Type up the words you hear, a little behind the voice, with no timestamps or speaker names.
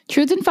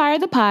Truth and Fire,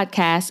 the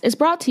podcast, is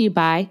brought to you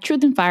by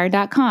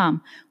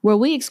truthandfire.com, where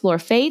we explore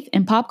faith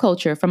and pop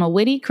culture from a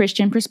witty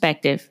Christian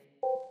perspective.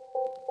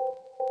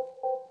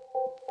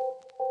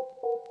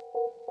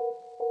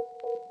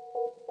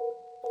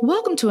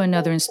 Welcome to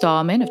another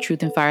installment of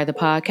Truth and Fire, the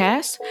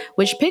podcast,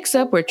 which picks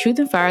up where Truth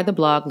and Fire, the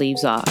blog,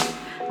 leaves off.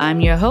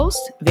 I'm your host,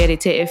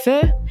 Vérité et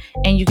Feu,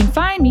 and you can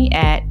find me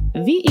at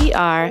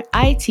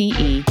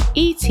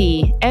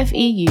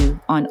VERITEETFEU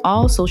on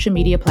all social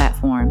media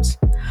platforms.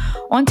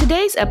 On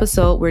today's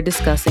episode, we're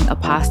discussing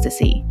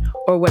apostasy,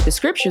 or what the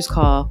scriptures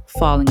call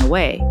falling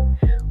away.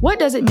 What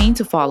does it mean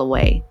to fall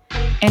away?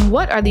 And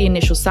what are the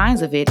initial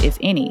signs of it, if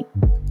any?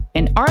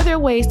 And are there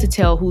ways to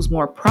tell who's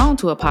more prone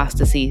to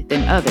apostasy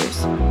than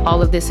others?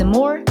 All of this and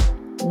more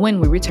when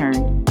we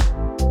return.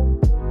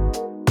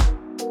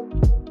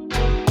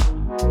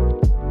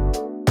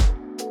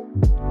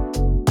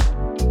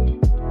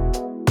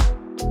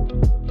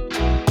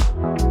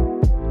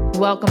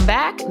 Welcome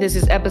back. This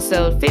is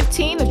episode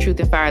 15 of Truth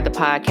and Fire, the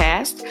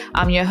podcast.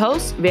 I'm your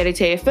host,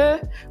 Vérité et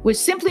Feu, which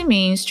simply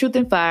means Truth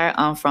and Fire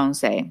en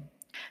français.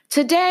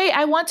 Today,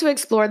 I want to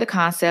explore the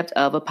concept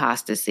of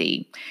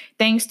apostasy.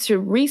 Thanks to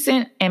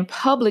recent and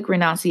public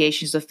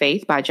renunciations of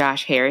faith by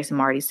Josh Harris and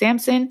Marty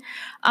Sampson,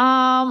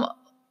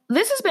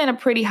 this has been a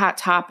pretty hot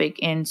topic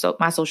in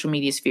my social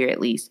media sphere,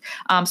 at least.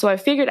 So I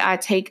figured I'd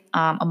take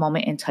a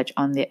moment and touch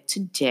on it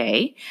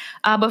today.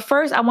 But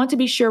first, I want to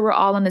be sure we're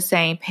all on the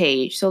same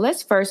page. So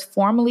let's first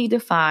formally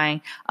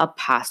define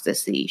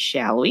apostasy,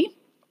 shall we?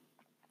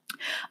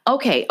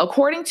 Okay,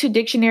 according to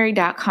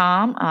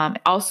dictionary.com,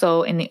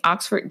 also in the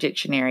Oxford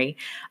Dictionary,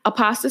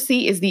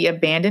 apostasy is the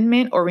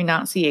abandonment or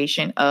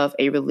renunciation of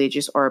a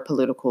religious or a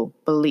political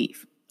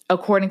belief.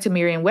 According to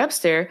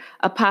Merriam-Webster,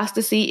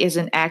 apostasy is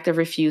an act of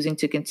refusing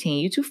to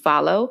continue to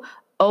follow,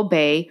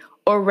 obey,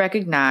 or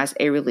recognize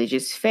a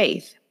religious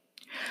faith.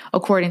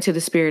 According to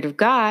the Spirit of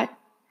God,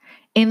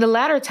 in the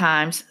latter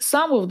times,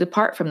 some will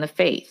depart from the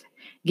faith,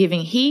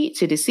 giving heed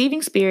to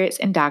deceiving spirits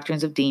and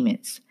doctrines of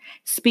demons,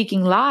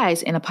 speaking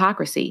lies and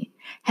hypocrisy,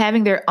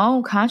 having their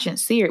own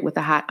conscience seared with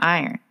a hot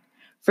iron,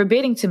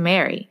 forbidding to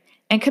marry,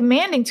 and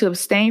commanding to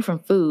abstain from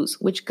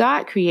foods which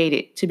God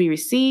created to be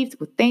received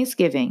with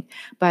thanksgiving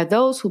by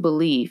those who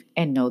believe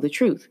and know the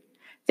truth.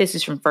 This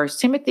is from 1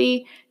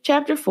 Timothy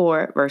chapter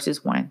 4,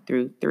 verses 1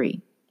 through 3.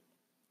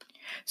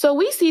 So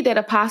we see that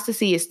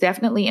apostasy is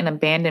definitely an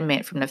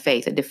abandonment from the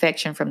faith, a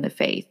defection from the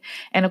faith.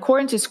 And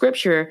according to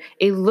scripture,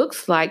 it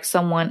looks like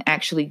someone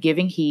actually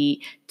giving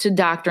heed to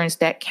doctrines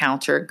that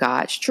counter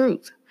God's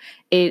truth.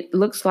 It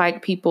looks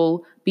like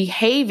people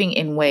behaving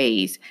in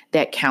ways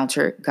that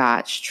counter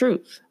God's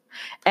truth.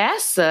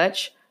 As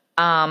such,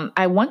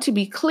 I want to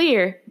be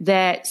clear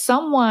that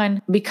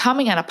someone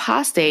becoming an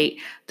apostate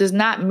does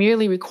not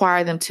merely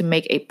require them to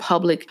make a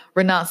public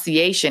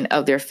renunciation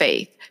of their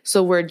faith.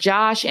 So where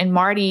Josh and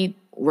Marty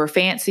were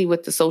fancy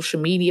with the social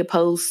media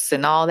posts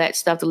and all that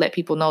stuff to let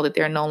people know that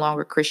they're no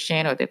longer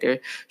Christian or that they're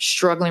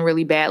struggling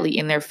really badly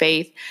in their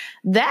faith,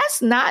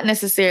 that's not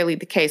necessarily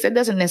the case. That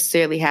doesn't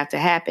necessarily have to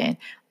happen.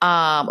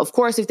 Of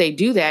course, if they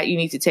do that, you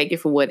need to take it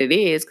for what it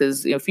is,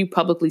 because if you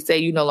publicly say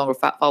you no longer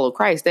follow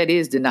Christ, that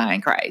is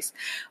denying Christ.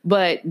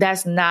 But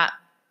that's not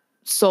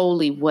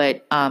solely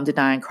what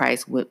denying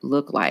Christ would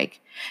look like.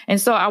 And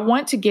so I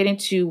want to get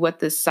into what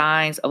the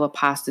signs of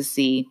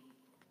apostasy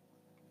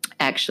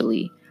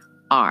actually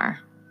are.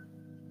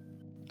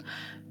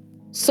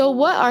 So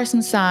what are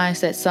some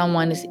signs that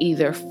someone is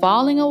either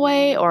falling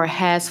away or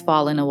has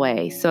fallen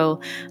away? So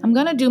I'm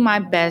going to do my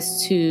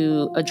best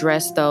to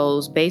address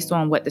those based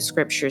on what the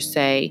scriptures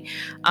say.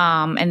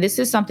 And this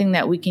is something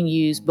that we can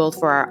use both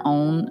for our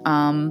own,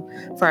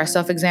 for our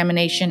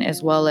self-examination,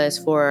 as well as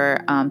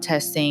for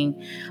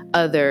testing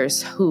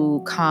others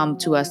who come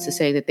to us to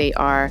say that they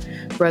are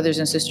brothers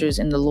and sisters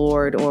in the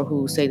Lord, or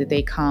who say that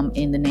they come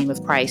in the name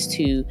of Christ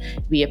to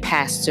be a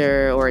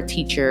pastor or a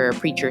teacher or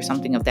preacher,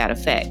 something of that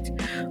effect.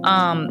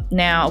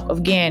 Now,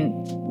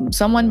 again,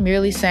 someone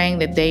merely saying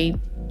that they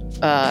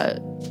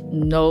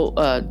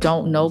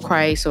don't know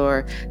Christ,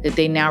 or that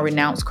they now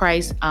renounce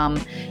Christ,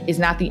 is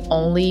not the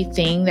only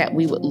thing that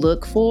we would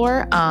look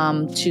for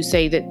to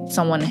say that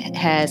someone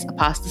has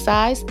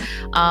apostatized.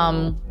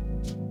 I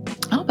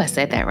hope I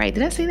said that right.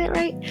 Did I say that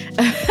right?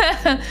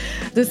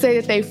 To say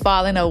that they've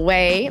fallen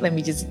away. Let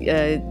me just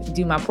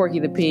do my Porky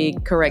the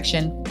Pig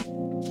correction.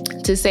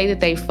 To say that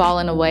they've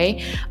fallen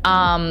away.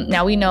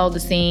 Now we know the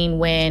scene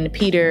when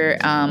Peter,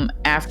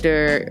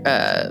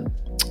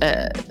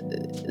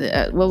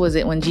 what was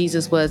it, when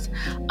Jesus was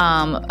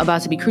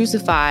about to be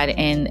crucified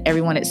and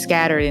everyone had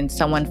scattered, and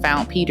someone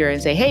found Peter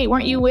and say, "Hey,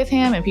 weren't you with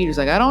him?" And Peter's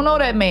like, "I don't know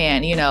that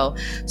man,"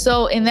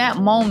 So in that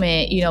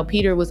moment,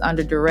 Peter was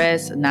under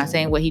duress. Not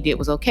saying what he did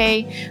was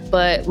okay,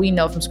 but we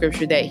know from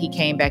scripture that he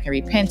came back and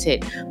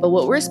repented. But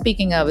what we're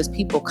speaking of is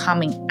people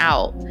coming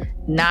out,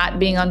 not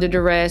being under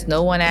duress.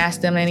 No one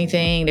asked them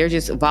anything. They're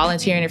just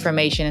volunteering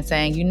information and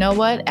saying, "You know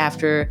what?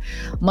 After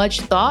much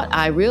thought,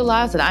 I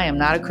realized that I am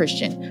not a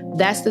Christian."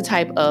 That's the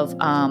type of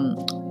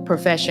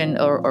profession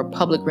or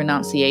public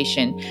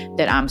renunciation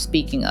that I'm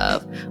speaking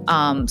of.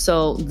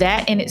 So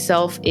that in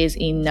itself is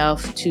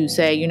enough to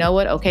say, you know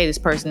what, okay, this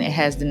person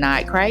has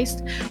denied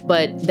Christ,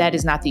 but that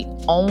is not the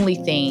only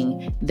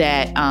thing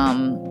that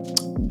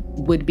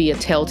would be a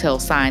telltale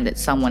sign that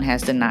someone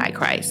has denied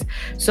Christ.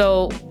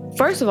 So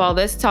first of all,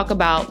 let's talk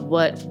about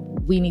what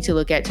we need to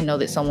look at to know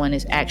that someone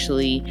is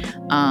actually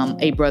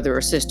a brother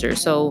or sister.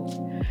 So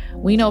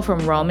we know from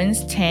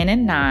Romans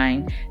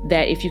 10:9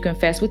 that if you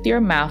confess with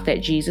your mouth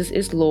that Jesus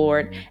is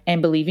Lord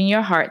and believe in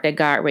your heart that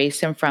God raised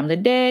him from the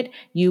dead,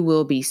 you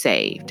will be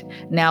saved.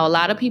 Now, a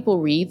lot of people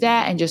read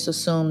that and just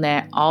assume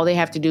that all they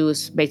have to do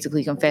is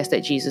basically confess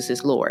that Jesus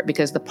is Lord,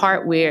 because the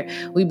part where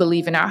we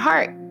believe in our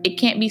heart, it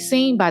can't be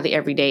seen by the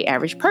everyday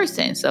average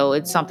person. So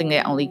it's something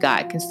that only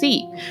God can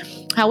see.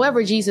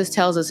 However, Jesus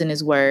tells us in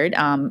his word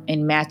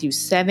in Matthew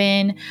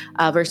 7,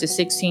 verses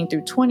 16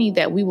 through 20,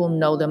 that we will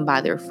know them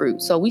by their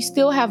fruit. So we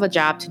still have a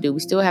job to do. We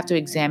still have to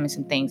examine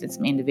some things and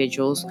some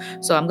individuals.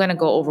 So I'm going to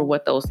go over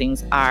what those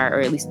things are, or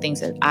at least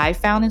things that I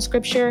found in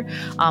scripture.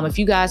 If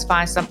you guys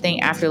find something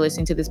after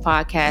listening to this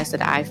podcast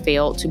that I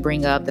failed to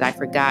bring up, that I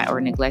forgot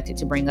or neglected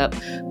to bring up,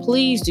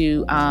 please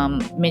do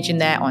mention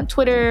that on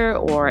Twitter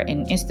or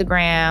in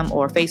Instagram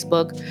or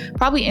Facebook.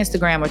 Probably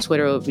Instagram or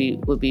Twitter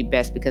would be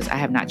best, because I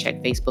have not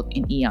checked Facebook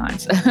in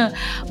eons.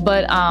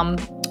 But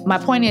my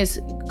point is,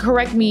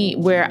 correct me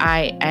where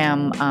I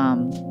am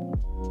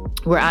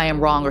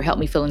wrong, or help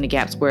me fill in the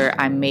gaps where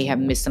I may have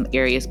missed some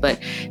areas. But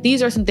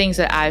these are some things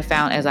that I've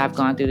found as I've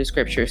gone through the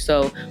scripture.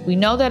 So we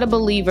know that a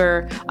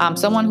believer,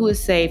 someone who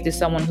is saved, is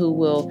someone who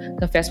will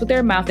confess with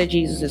their mouth that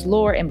Jesus is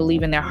Lord and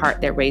believe in their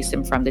heart that raised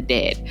him from the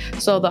dead.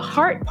 So the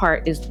heart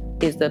part is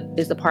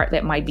the part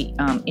that might be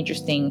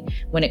interesting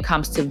when it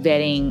comes to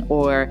vetting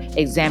or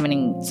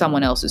examining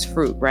someone else's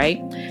fruit, right?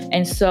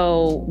 And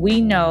so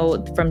we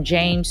know from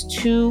James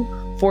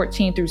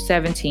 2:14 through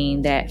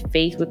 17 that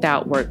faith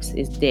without works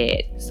is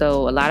dead.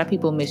 So a lot of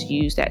people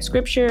misuse that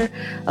scripture.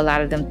 A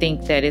lot of them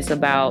think that it's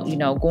about,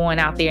 going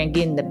out there and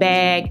getting the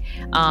bag.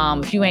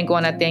 If you ain't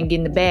going out there and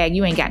getting the bag,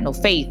 you ain't got no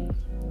faith.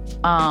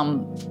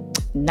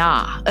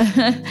 Nah.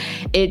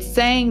 It's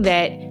saying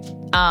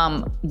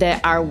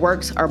that our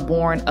works are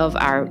born of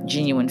our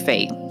genuine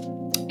faith.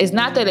 It's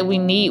not that we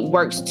need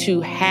works to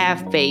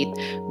have faith,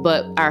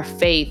 but our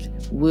faith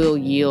will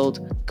yield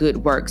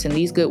good works. And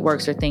these good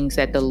works are things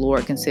that the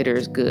Lord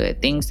considers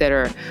good, things that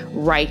are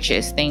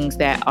righteous, things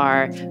that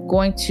are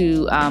going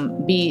to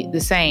be the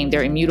same.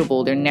 They're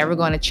immutable. They're never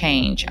going to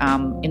change.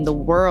 In the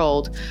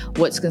world,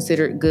 what's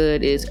considered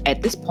good is,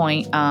 at this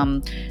point,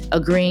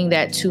 agreeing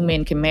that two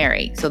men can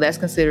marry. So that's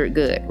considered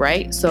good,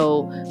 right?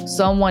 So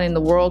someone in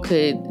the world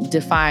could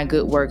define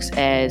good works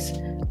as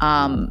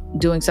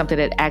doing something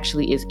that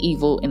actually is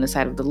evil in the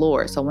sight of the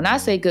Lord. So when I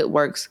say good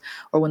works,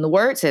 or when the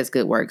word says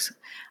good works,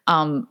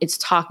 it's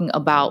talking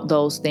about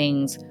those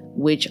things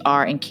which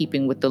are in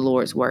keeping with the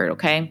Lord's word,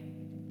 okay?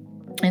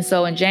 And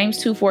so in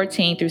James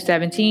 2:14 through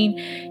 17,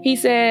 he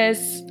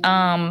says,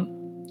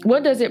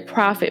 what does it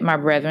profit, my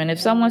brethren, if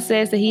someone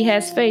says that he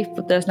has faith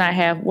but does not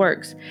have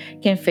works?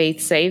 Can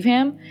faith save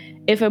him?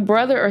 If a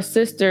brother or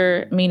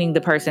sister, meaning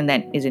the person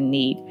that is in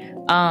need,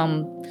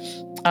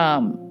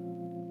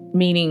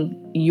 meaning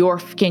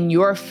can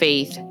your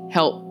faith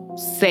help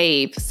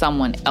save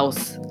someone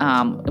else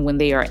when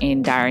they are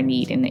in dire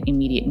need, in the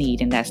immediate need?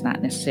 And that's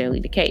not necessarily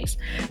the case.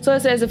 So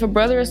it says, if a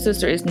brother or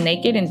sister is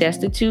naked and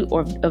destitute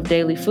of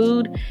daily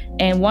food,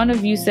 and one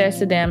of you says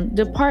to them,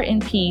 depart in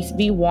peace,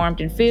 be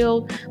warmed and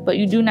filled, but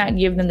you do not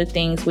give them the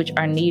things which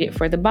are needed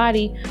for the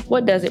body,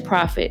 what does it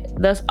profit?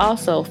 Thus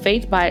also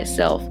faith by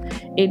itself,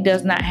 it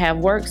does not have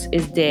works,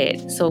 is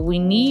dead. So we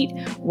need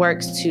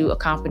works to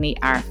accompany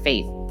our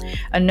faith.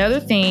 Another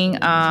thing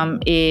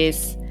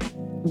is,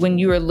 when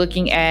you are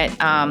looking at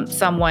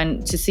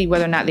someone to see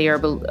whether or not they are a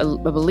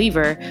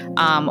believer,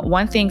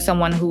 one thing,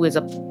 someone who is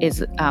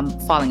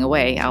falling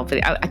away,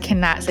 I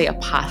cannot say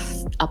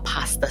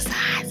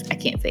apostatize. I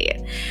can't say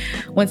it.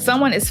 When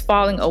someone is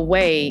falling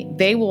away,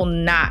 they will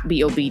not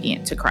be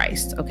obedient to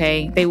Christ,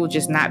 okay? They will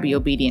just not be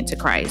obedient to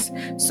Christ.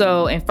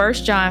 So in 1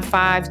 John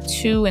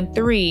 5:2 and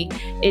 3,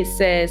 it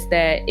says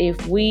that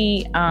if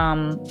we,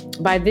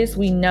 by this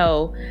we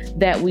know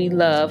that we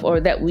love,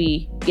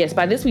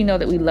 by this we know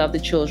that we love the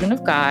children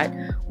of God,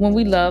 when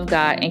we love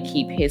God and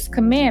keep his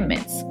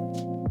commandments.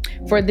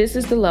 For this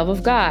is the love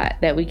of God,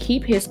 that we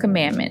keep his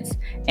commandments,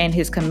 and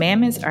his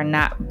commandments are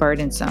not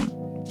burdensome.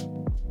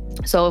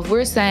 So if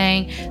we're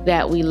saying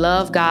that we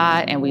love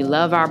God and we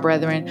love our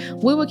brethren,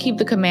 we will keep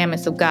the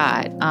commandments of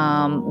God.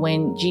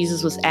 When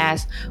Jesus was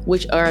asked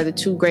which are the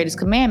two greatest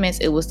commandments,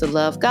 it was to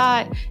love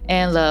God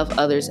and love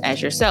others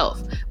as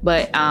yourself.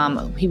 But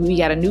we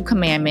got a new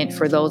commandment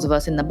for those of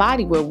us in the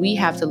body, where we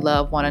have to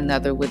love one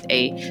another with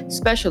a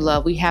special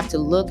love. We have to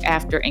look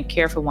after and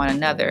care for one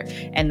another.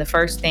 And the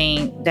first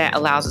thing that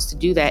allows us to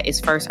do that is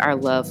first our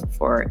love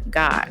for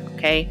God.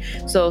 Okay.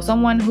 So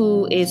someone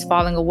who is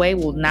falling away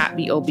will not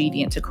be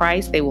obedient to Christ.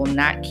 They will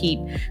not keep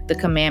the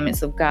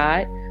commandments of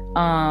God.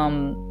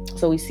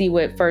 So we see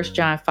what 1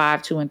 John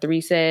 5:2 and 3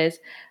 says.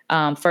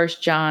 1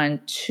 John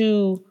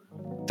 2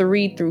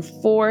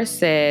 3-4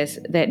 says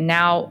that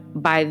now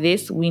by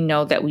this we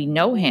know that we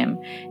know him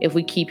if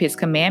we keep his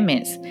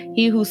commandments.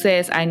 He who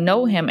says, I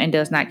know him and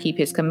does not keep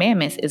his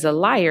commandments is a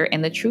liar,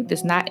 and the truth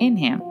is not in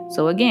him.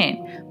 So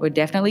again, we're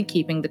definitely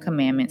keeping the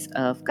commandments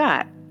of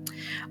God.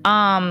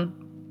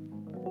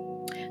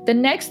 The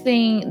next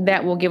thing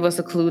that will give us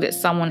a clue that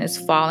someone is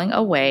falling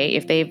away,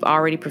 if they've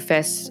already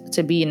professed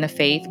to be in the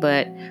faith,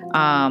 but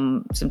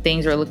some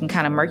things are looking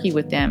kind of murky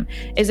with them,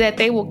 is that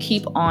they will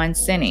keep on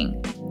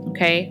sinning.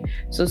 Okay,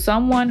 so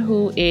someone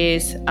who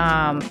is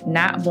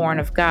not born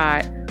of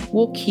God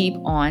will keep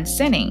on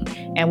sinning.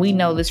 And we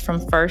know this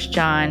from 1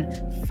 John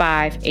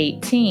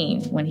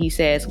 5:18, when he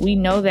says, we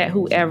know that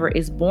whoever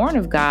is born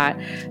of God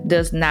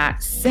does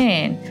not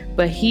sin,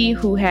 but he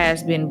who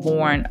has been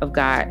born of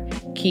God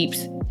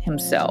keeps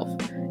himself,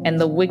 and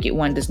the wicked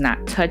one does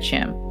not touch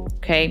him.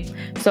 Okay,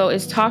 so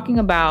it's talking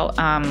about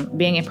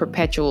being in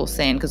perpetual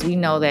sin, because we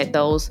know that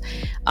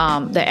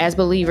that as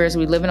believers,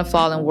 we live in a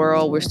fallen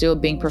world. We're still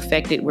being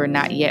perfected. We're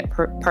not yet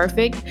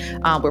perfect.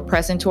 We're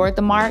pressing toward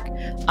the mark.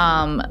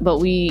 But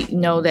we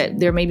know that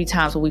there may be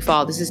times when we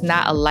fall. This is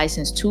not a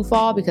license to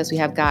fall, because we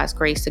have God's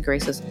grace to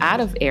grace us out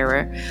of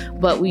error.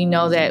 But we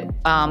know that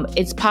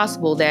it's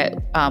possible that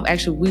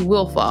actually we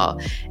will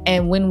fall.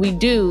 And when we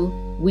do,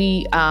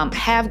 we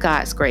have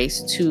God's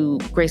grace to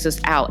grace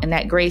us out. And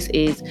that grace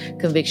is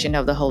conviction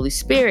of the Holy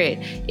Spirit.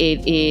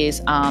 It is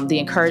the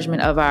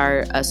encouragement of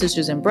our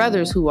sisters and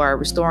brothers who are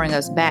restoring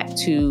us back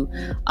to,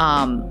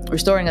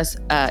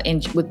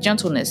 with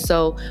gentleness.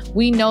 So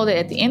we know that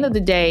at the end of the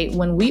day,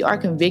 when we are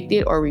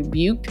convicted or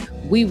rebuked,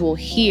 we will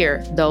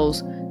hear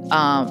those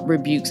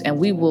rebukes, and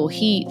we will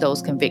heed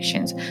those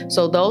convictions.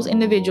 So those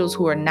individuals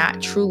who are not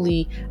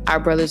truly our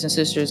brothers and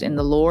sisters in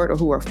the Lord, or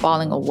who are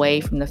falling away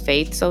from the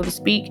faith, so to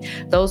speak,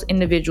 those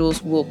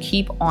individuals will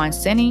keep on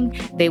sinning.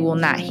 They will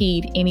not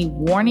heed any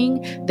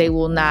warning. They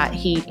will not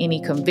heed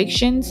any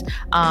convictions.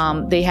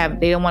 They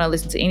don't want to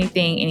listen to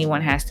anything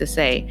anyone has to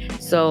say.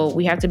 So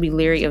we have to be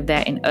leery of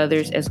that in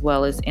others as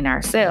well as in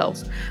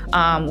ourselves.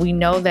 We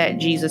know that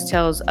Jesus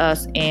tells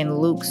us in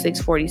Luke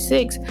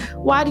 6:46,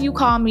 why do you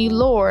call me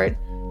Lord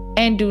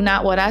and do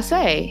not what I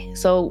say?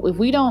 So if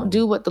we don't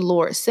do what the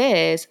Lord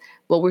says,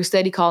 but we're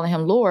steady calling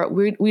him Lord,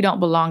 we don't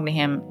belong to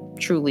him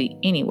truly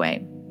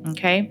anyway.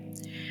 Okay.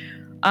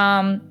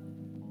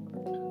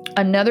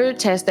 Another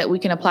test that we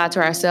can apply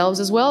to ourselves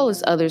as well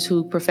as others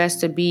who profess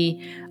to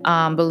be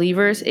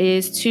believers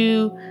is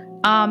to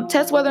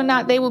test whether or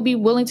not they will be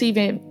willing to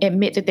even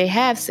admit that they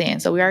have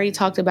sinned. So we already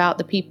talked about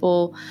the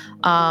people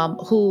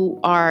who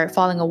are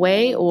falling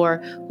away or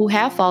who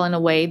have fallen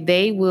away.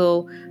 They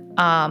will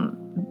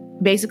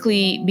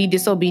basically be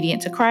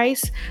disobedient to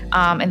Christ,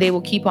 and they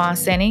will keep on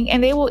sinning,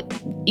 and they will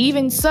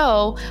even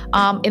so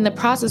in the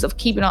process of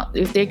keeping on,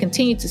 if they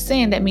continue to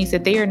sin, that means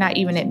that they are not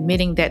even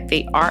admitting that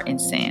they are in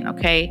sin.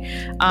 Okay,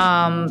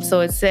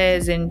 so it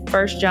says in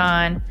 1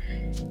 John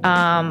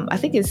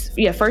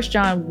 1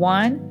 John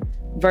 1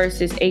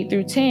 verses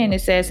 8-10,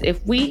 it says,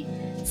 if we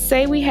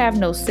say we have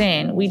no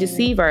sin, we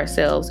deceive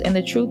ourselves, and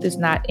the truth is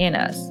not in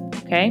us.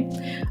 Okay,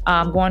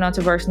 going on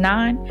to verse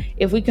 9.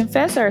 If we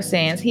confess our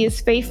sins, he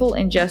is faithful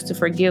and just to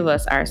forgive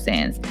us our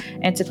sins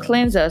and to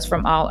cleanse us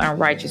from all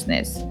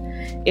unrighteousness.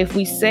 If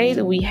we say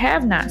that we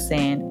have not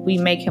sinned, we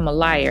make him a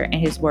liar,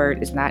 and his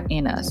word is not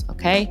in us.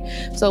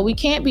 Okay, so we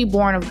can't be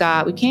born of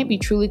God. We can't be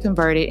truly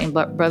converted and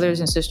brothers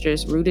and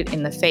sisters rooted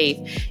in the faith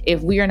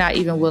if we are not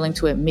even willing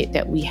to admit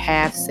that we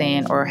have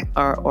sinned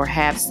or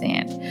have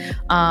sinned.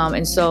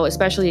 And so,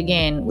 especially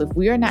again, if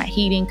we are not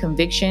heeding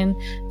conviction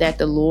that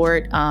the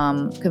Lord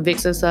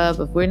convicts us of,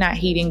 if we're not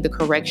heeding the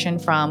correction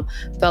from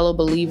fellow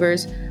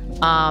believers,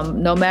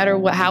 no matter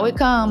how it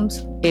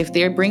comes, if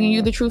they're bringing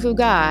you the truth of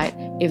God,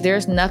 if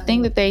there's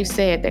nothing that they've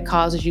said that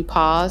causes you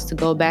pause to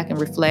go back and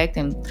reflect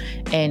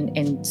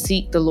and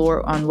seek the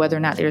Lord on whether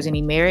or not there's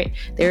any merit,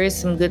 there is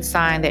some good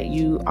sign that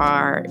you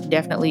are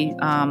definitely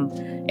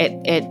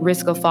at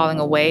risk of falling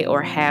away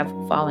or have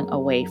fallen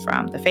away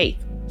from the faith.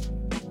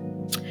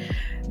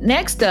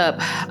 Next up,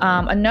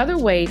 another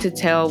way to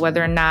tell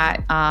whether or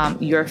not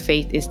your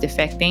faith is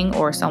defecting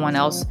or someone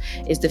else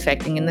is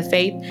defecting in the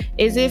faith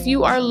is if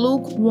you are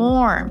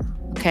lukewarm.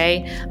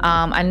 Okay,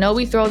 I know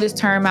we throw this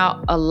term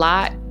out a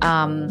lot,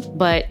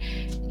 but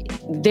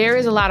there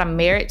is a lot of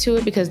merit to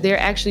it because there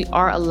actually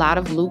are a lot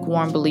of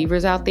lukewarm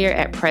believers out there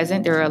at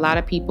present. There are a lot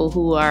of people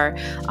who are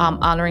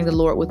honoring the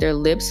Lord with their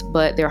lips,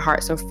 but their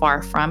hearts are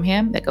far from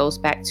him. That goes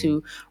back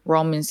to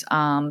Romans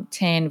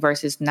 10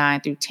 verses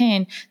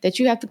 9-10, that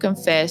you have to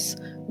confess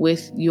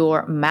with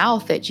your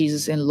mouth that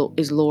Jesus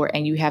is Lord,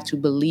 and you have to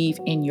believe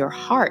in your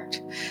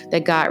heart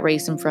that God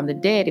raised him from the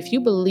dead. If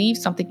you believe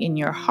something in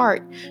your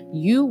heart,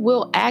 you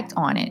will act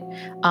on it.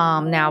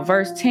 Now,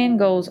 verse 10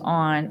 goes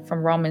on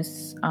from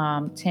Romans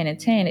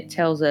 10:10. It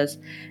tells us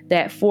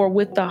that for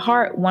with the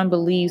heart one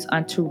believes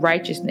unto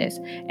righteousness,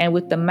 and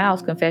with the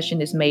mouth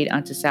confession is made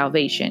unto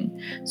salvation.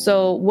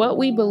 So what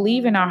we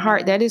believe in our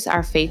heart, that is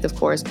our faith, of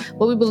course.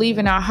 What we believe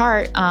in our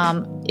heart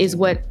is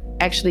what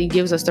actually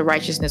gives us the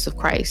righteousness of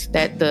Christ,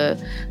 that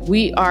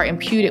we are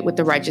imputed with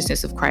the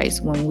righteousness of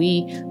Christ when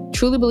we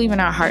truly believe in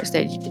our hearts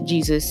that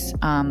Jesus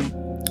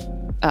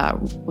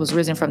was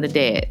risen from the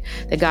dead,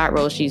 that God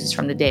rose Jesus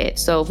from the dead.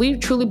 So if we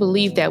truly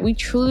believe that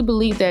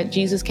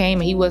Jesus came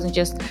and he wasn't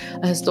just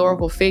a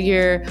historical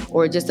figure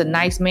or just a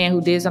nice man who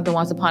did something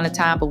once upon a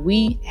time, but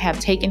we have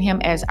taken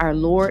him as our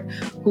Lord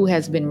who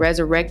has been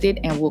resurrected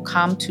and will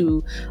come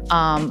to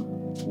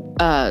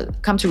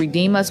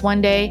redeem us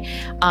one day,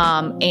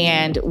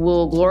 and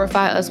will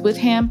glorify us with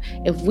him.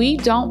 If we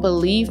don't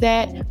believe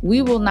that,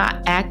 we will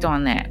not act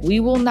on that. We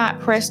will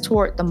not press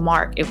toward the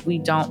mark if we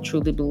don't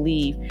truly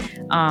believe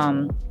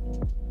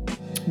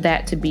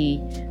that to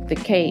be the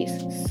case.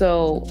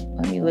 So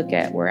let me look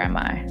at, where am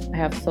I? I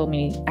have so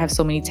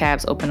many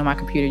tabs open on my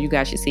computer. You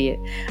guys should see it.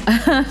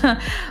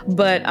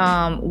 But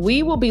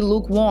we will be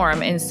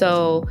lukewarm. And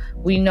so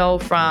we know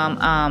from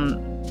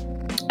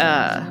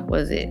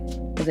was it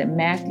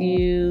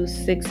Matthew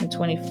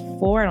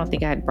 6:24? I don't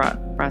think I had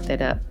brought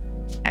that up,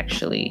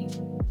 actually.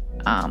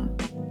 I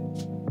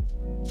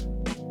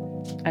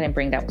didn't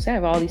bring that one. So I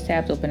have all these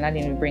tabs open. I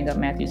didn't even bring up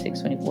Matthew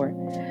 6:24.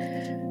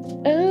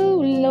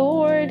 Oh,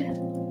 Lord.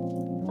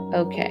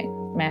 Okay,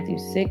 Matthew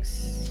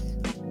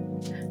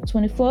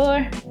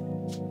 6:24.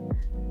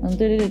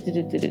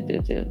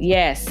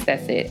 Yes,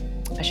 that's it.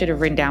 I should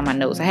have written down my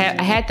notes. I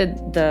had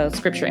the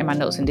scripture in my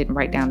notes and didn't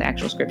write down the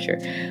actual scripture.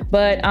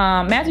 But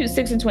Matthew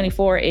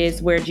 6:24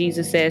 is where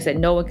Jesus says that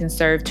no one can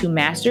serve two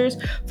masters,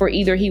 for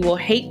either he will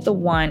hate the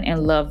one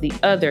and love the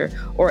other,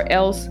 or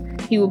else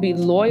he will be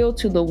loyal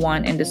to the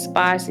one and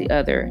despise the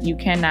other. You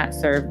cannot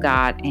serve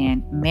God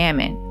and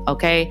mammon.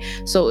 Okay,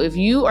 so if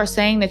you are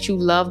saying that you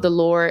love the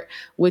Lord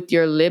with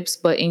your lips,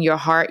 but in your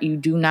heart you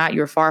do not,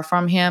 you're far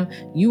from him,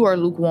 you are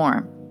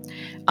lukewarm.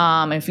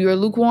 If you're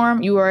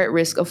lukewarm, you are at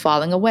risk of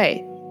falling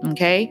away.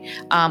 Okay.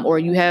 Or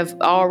you have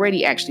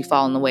already actually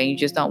fallen away. You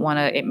just don't want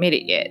to admit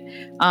it yet.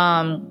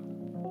 And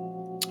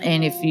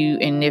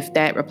if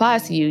that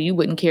applies to you, you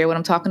wouldn't care what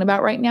I'm talking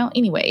about right now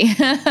anyway.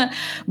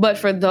 But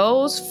for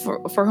those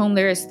for whom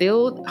there is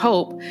still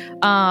hope,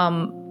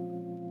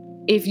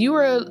 if you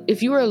are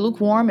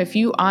lukewarm, if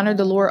you honor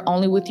the Lord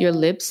only with your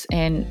lips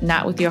and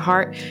not with your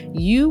heart,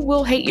 you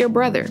will hate your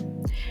brother.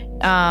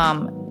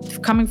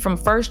 Coming from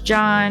 1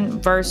 John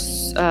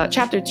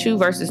chapter 2,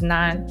 verses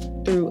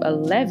 9 through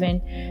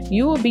 11,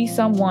 you will be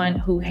someone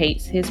who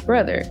hates his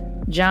brother.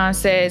 John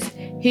says,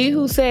 he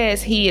who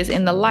says he is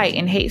in the light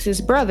and hates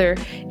his brother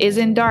is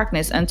in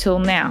darkness until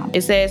now.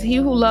 It says, he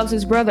who loves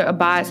his brother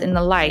abides in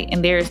the light,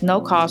 and there is no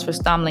cause for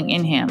stumbling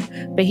in him.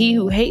 But he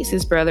who hates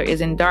his brother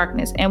is in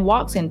darkness and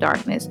walks in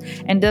darkness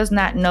and does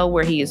not know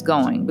where he is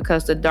going,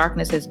 because the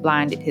darkness has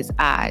blinded his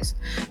eyes.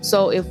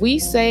 So if we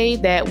say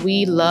that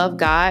we love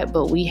God,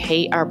 but we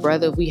hate our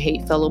brother, if we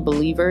hate fellow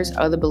believers,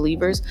 other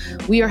believers,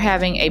 we are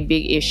having a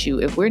big issue.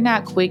 If we're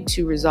not quick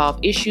to resolve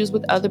issues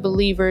with other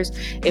believers,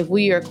 if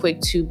we are quick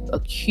to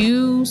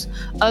accuse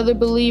other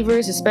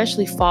believers,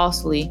 especially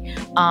falsely,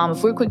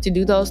 if we're quick to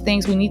do those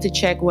things, we need to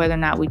check whether or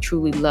not we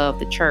truly love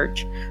the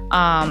church.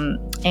 And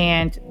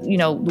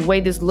the way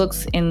this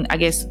looks in, I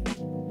guess,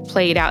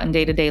 played out in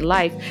day-to-day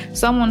life,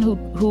 someone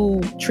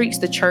who treats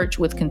the church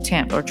with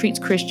contempt or treats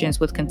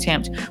Christians with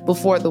contempt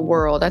before the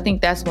world. I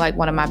think that's like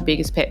one of my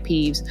biggest pet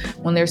peeves,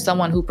 when there's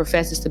someone who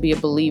professes to be a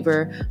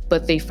believer,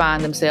 but they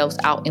find themselves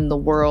out in the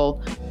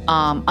world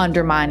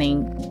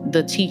undermining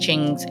the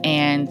teachings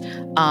and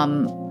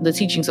the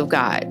teachings of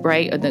God,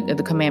 right? Or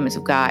the commandments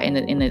of God and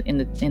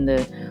in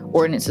the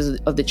ordinances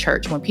of the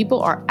church. When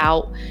people are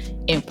out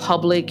in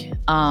public,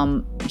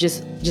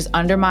 just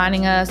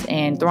undermining us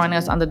and throwing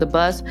us under the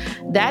bus,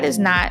 that is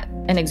not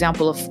an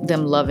example of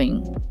them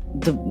loving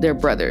their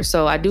brother.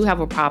 So I do have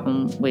a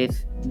problem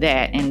with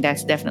that, and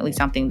that's definitely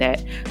something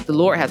that the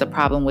Lord has a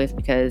problem with,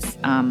 because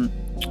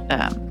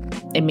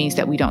it means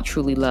that we don't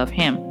truly love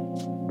him.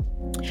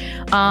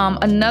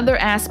 Another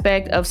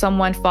aspect of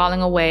someone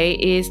falling away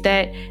is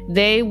that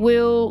they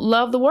will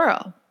love the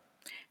world.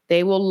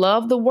 They will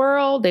love the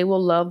world. They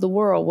will love the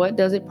world. What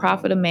does it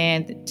profit a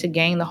man to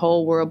gain the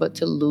whole world but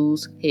to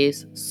lose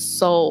his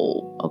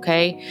soul?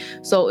 Okay.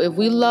 So if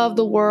we love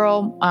the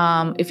world,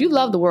 if you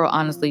love the world,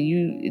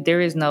 honestly, there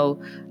is no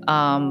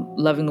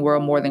loving the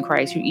world more than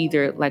Christ. You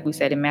either, like we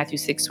said in Matthew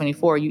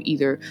 6:24, you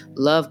either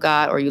love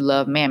God or you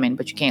love mammon,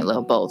 but you can't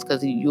love both,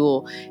 because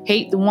you'll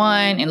hate the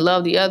one and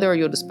love the other, or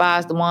you'll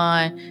despise the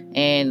one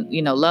and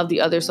love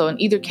the other. So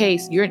in either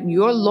case,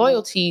 your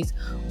loyalties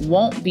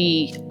won't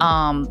be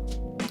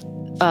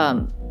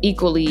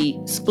equally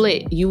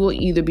split. You will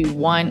either be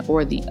one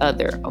or the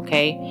other.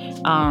 Okay.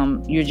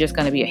 You're just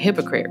going to be a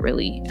hypocrite,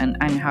 really,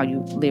 and how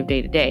you live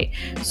day to day.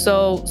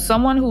 So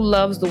someone who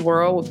loves the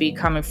world would be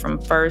coming from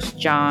 1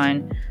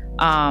 John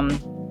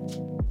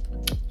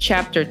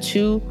chapter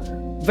 2,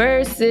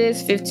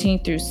 verses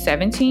 15 through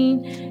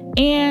 17.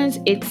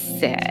 And it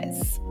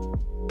says,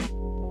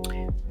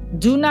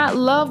 do not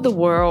love the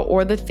world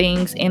or the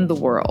things in the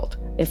world.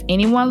 If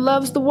anyone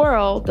loves the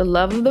world, the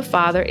love of the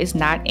Father is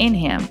not in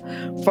him.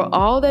 For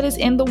all that is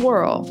in the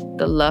world,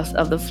 the lust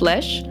of the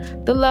flesh,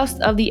 the lust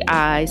of the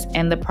eyes,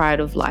 and the pride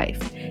of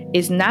life,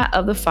 is not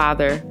of the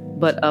Father,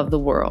 but of the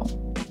world.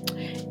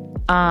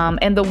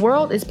 And the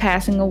world is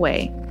passing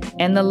away,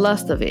 and the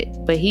lust of it,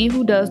 but he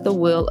who does the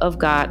will of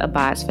God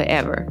abides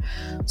forever.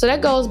 So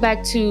that goes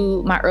back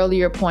to my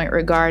earlier point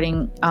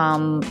regarding,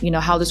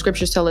 how the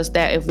scriptures tell us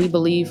that if we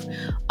believe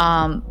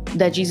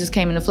that Jesus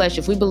came in the flesh,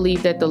 if we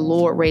believe that the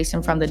Lord raised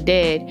him from the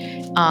dead,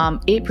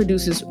 it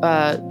produces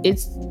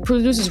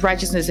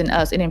righteousness in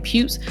us. It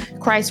imputes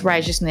Christ's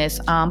righteousness,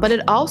 but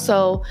it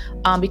also,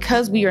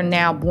 because we are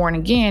now born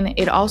again,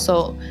 it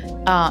also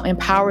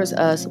empowers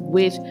us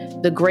with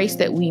the grace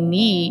that we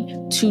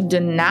need to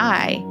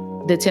deny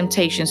the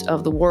temptations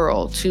of the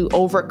world, to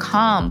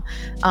overcome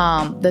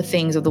the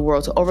things of the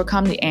world, to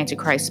overcome the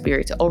Antichrist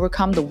spirit, to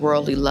overcome the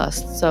worldly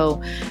lust.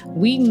 So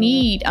we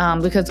need,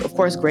 because of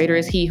course, greater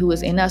is he who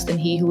is in us than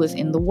he who is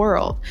in the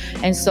world.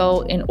 And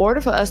so in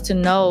order for us to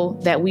know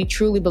that we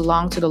truly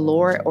belong to the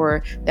Lord,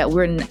 or that I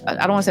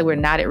don't want to say we're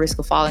not at risk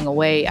of falling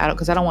away,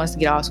 because I don't want us to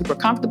get all super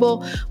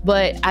comfortable,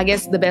 but I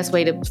guess the best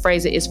way to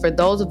phrase it is for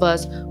those of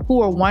us who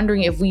are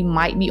wondering if we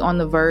might be on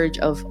the verge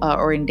of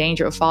or in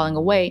danger of falling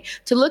away,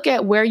 to look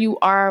at where you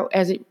are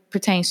as it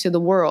pertains to the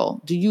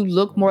world. Do you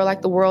look more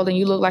like the world and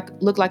you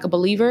look like a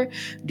believer?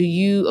 Do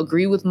you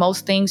agree with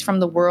most things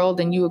from the world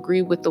and you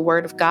agree with the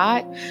word of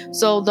God?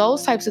 So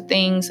those types of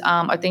things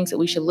are things that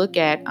we should look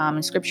at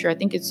in scripture. I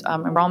think it's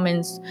in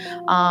Romans.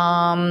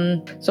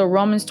 So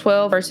Romans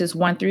 12 verses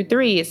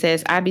 1-3, it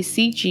says, I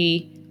beseech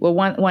ye,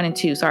 1 and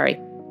 2, sorry.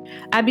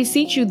 I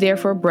beseech you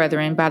therefore,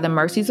 brethren, by the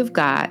mercies of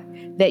God,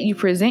 that you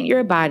present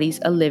your bodies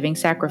a living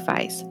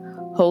sacrifice,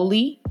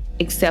 holy,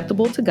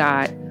 acceptable to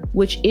God,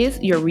 which is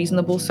your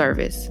reasonable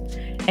service.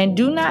 And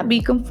do not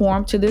be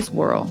conformed to this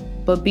world,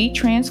 but be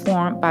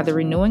transformed by the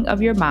renewing of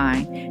your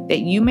mind, that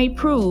you may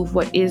prove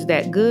what is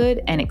that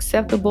good and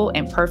acceptable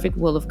and perfect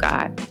will of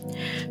God.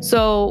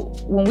 So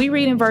when we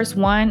read in verse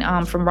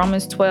 1 from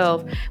Romans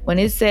 12, when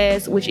it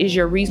says, which is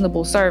your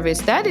reasonable service,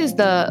 that is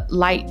the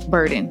light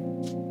burden.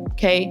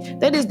 Okay,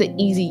 that is the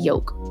easy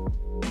yoke.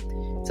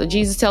 So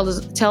Jesus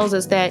tells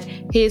us that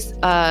his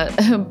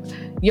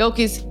yoke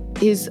is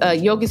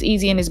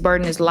easy and his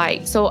burden is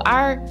light. So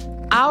our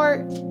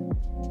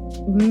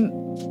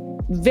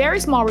very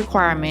small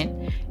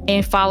requirement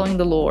in following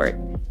the Lord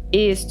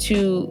is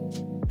to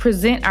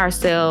present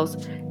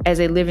ourselves as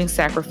a living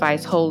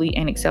sacrifice, holy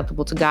and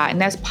acceptable to God.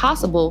 And that's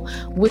possible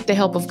with the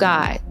help of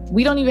God.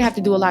 We don't even have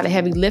to do a lot of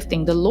heavy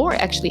lifting. The Lord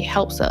actually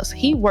helps us.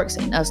 He works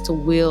in us to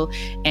will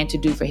and to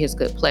do for his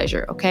good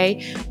pleasure,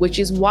 okay? Which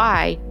is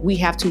why we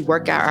have to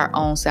work out our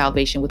own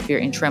salvation with fear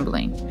and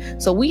trembling.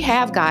 So we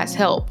have God's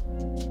help.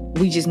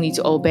 We just need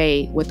to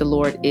obey what the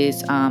Lord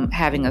is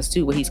having us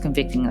do, what he's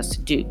convicting us to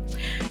do.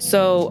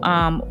 So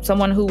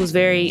someone who was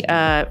very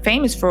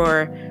famous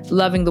for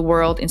loving the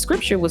world in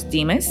scripture was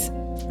Demas,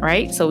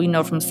 right? So we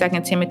know from 2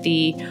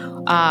 Timothy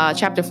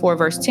chapter 4,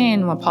 verse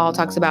 10, when Paul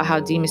talks about how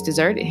Demas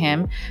deserted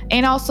him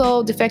and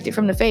also defected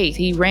from the faith.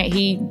 He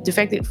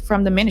defected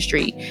from the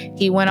ministry.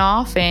 He went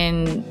off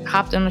and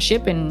hopped on a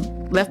ship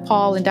and left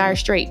Paul in dire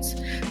straits.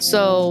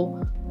 So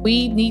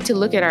we need to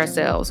look at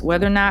ourselves,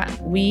 whether or not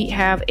we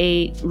have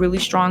a really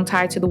strong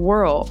tie to the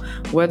world,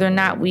 whether or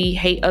not we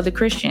hate other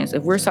Christians.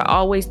 If we're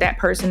always that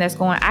person that's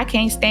going, I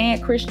can't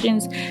stand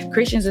Christians.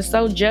 Christians are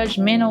so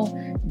judgmental.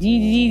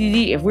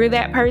 If we're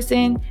that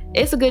person,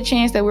 it's a good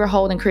chance that we're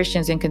holding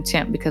Christians in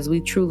contempt because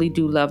we truly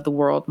do love the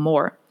world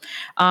more.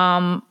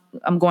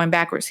 I'm going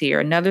backwards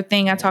here. Another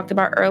thing I talked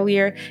about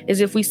earlier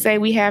is if we say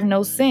we have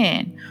no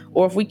sin,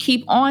 or if we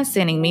keep on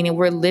sinning, meaning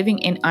we're living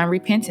in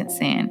unrepentant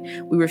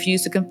sin. We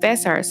refuse to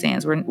confess our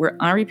sins. We're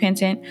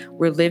unrepentant.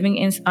 We're living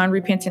in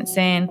unrepentant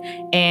sin,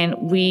 and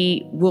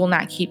we will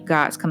not keep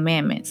God's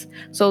commandments.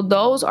 So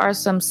those are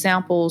some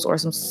samples or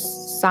some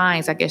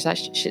signs, I guess I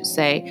should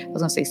say. I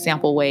was going to say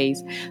sample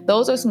ways.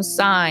 Those are some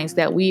signs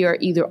that we are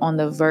either on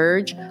the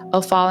verge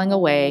of falling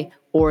away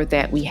or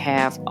that we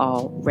have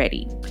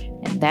already.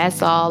 And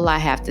that's all I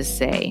have to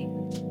say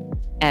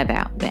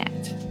about that.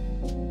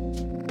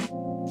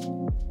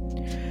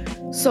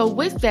 So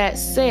with that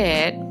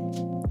said,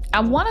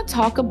 I want to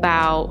talk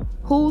about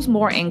who's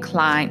more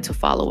inclined to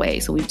fall away.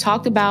 So we've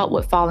talked about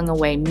what falling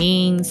away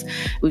means.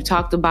 We've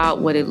talked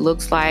about what it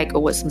looks like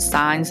or what some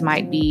signs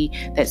might be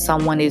that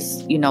someone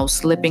is,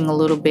 slipping a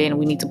little bit and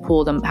we need to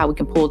pull them, how we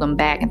can pull them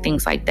back and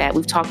things like that.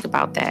 We've talked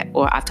about that,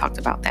 or I've talked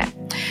about that.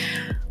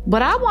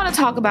 But I want to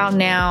talk about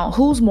now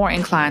who's more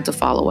inclined to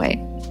fall away.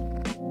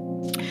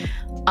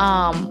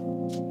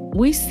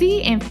 We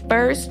see in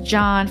 1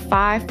 John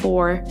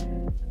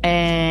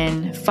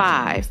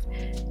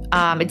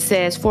 5:4-5, it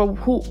says, for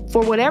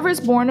whatever is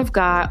born of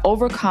God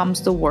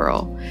overcomes the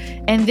world.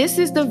 And this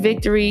is the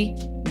victory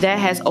that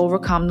has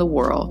overcome the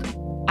world,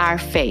 our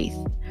faith.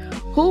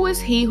 Who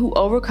is he who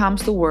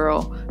overcomes the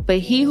world but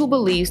he who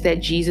believes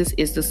that Jesus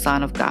is the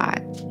Son of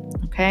God?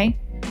 Okay.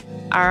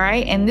 All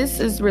right. And this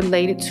is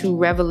related to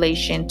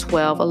Revelation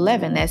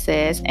 12:11 that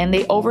says, and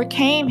they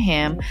overcame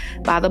him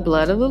by the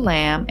blood of the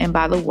Lamb and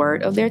by the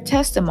word of their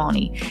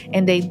testimony.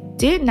 And they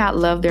did not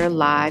love their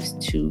lives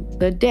to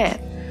the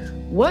death.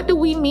 What do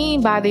we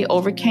mean by they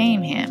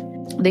overcame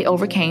him? They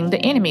overcame the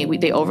enemy.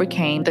 They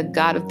overcame the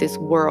god of this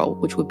world,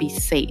 which would be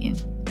Satan.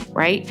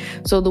 right?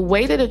 So the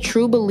way that a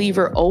true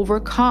believer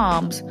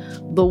overcomes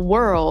the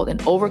world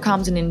and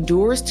overcomes and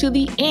endures to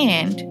the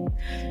end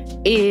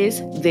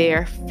is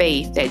their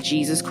faith that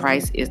Jesus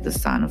Christ is the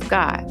Son of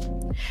God.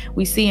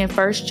 We see in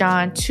 1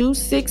 John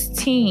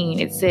 2:16,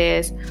 it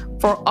says,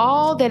 "For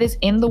all that is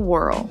in the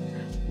world,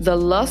 the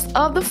lust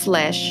of the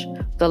flesh,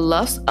 the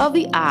lust of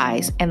the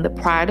eyes, and the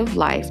pride of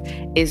life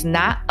is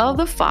not of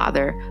the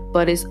Father,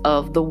 but is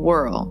of the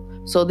world."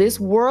 So this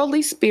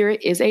worldly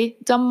spirit is a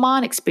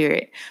demonic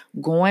spirit.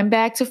 Going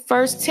back to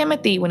 1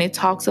 Timothy, when it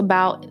talks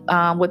about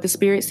what the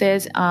Spirit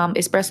says,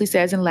 expressly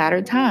says in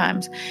latter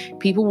times,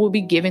 people will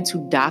be given to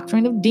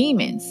doctrine of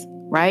demons,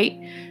 right?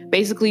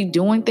 Basically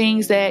doing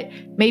things that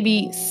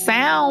maybe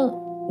sound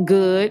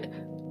good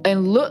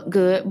and look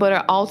good, but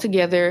are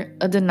altogether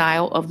a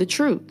denial of the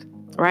truth.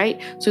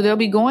 Right? So they'll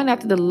be going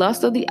after the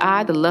lust of the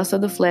eye, the lust of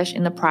the flesh,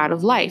 and the pride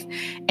of life.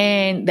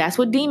 And that's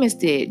what Demas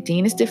did.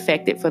 Demas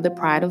defected for the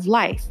pride of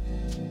life.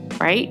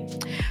 Right?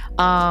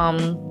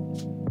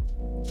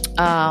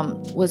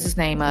 What's his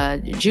name?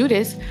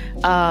 Judas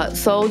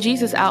sold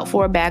Jesus out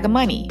for a bag of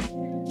money.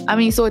 I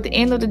mean, so at the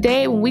end of the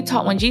day,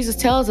 when Jesus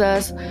tells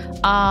us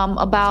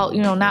about,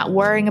 not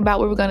worrying about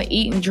what we're going to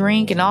eat and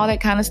drink and all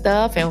that kind of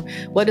stuff, and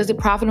what does it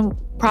profit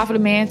a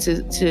man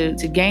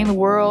to gain the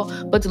world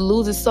but to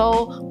lose his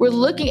soul, we're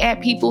looking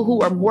at people who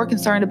are more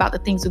concerned about the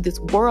things of this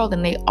world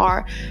than they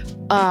are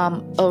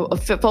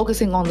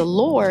focusing on the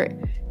Lord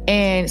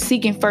and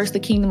seeking first the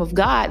kingdom of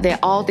God, that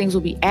all things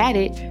will be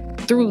added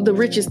through the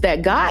riches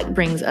that God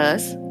brings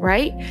us,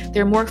 right?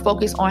 They're more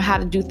focused on how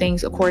to do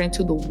things according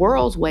to the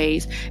world's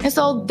ways. And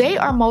so they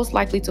are most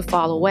likely to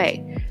fall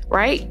away,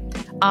 right?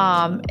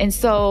 And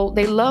so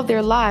they love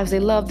their lives. They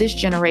love this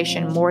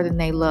generation more than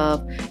they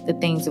love the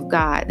things of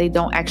God. They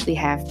don't actually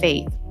have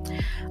faith.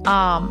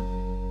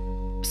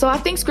 So I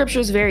think scripture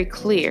is very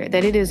clear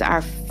that it is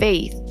our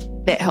faith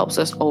that helps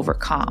us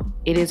overcome.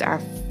 It is our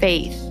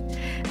faith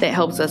that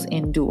helps us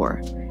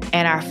endure.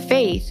 And our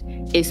faith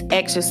is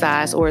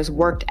exercised or is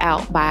worked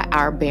out by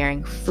our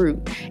bearing fruit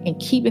and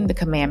keeping the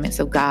commandments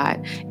of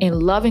God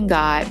and loving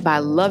God by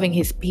loving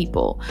his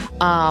people,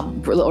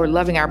 or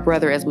loving our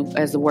brother, as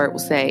the word will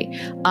say,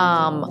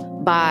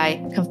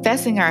 by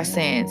confessing our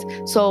sins.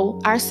 So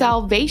our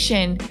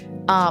salvation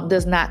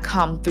does not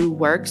come through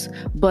works,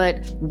 but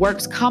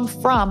works come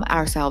from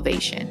our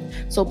salvation.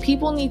 So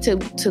people need to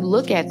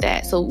look at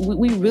that. So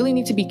we really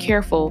need to be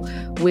careful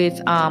with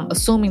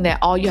assuming that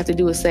all you have to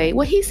do is say,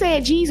 well, he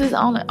said Jesus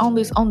on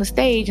the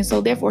stage, and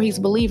so therefore he's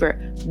a believer.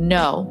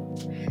 No,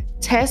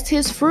 test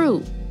his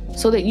fruit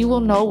so that you will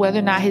know whether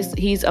or not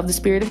he's of the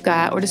Spirit of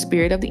God or the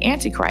spirit of the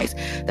Antichrist.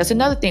 That's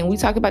another thing. We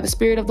talk about the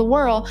spirit of the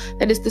world.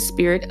 That is the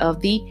spirit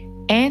of the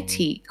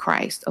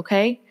Antichrist.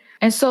 Okay.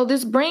 And so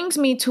this brings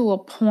me to a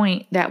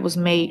point that was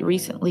made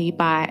recently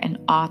by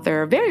an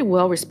author, a very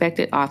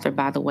well-respected author,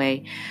 by the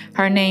way.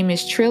 Her name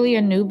is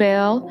Trillia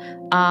Newbell.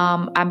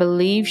 I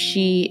believe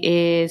she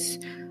is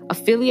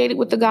affiliated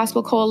with the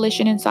Gospel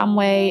Coalition in some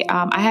way.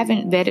 I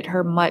haven't vetted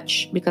her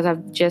much because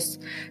I've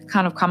just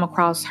kind of come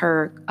across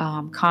her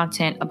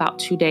content about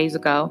 2 days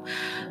ago.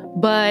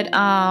 But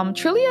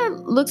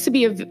Trillia looks to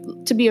be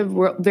a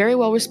very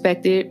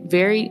well-respected,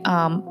 very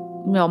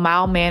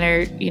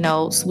mild-mannered,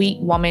 sweet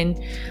woman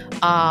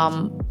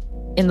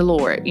in the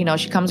Lord.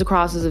 She comes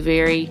across as a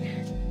very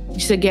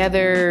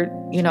together,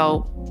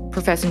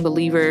 professing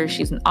believer.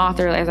 She's an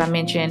author, as I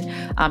mentioned.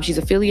 She's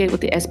affiliated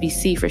with the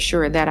SBC for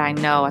sure, that I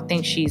know. I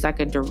think she's like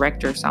a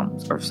director of some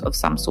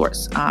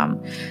sorts.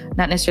 Not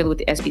necessarily with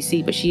the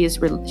SBC, but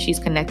she's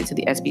connected to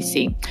the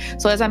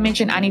SBC. So as I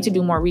mentioned, I need to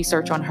do more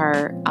research on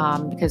her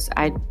because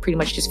I pretty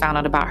much just found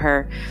out about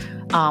her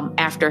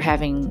after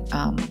having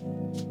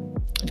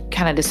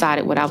kind of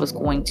decided what I was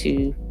going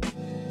to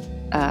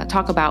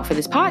talk about for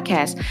this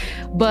podcast.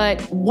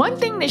 But one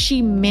thing that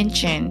she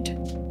mentioned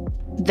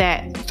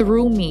that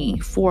threw me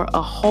for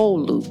a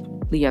whole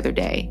loop the other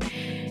day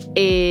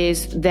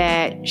is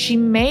that she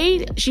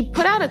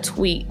put out a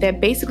tweet that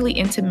basically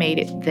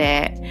intimated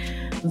that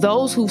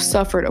those who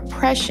suffered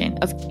oppression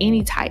of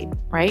any type,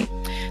 right?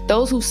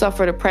 Those who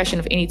suffered oppression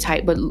of any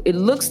type, but it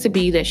looks to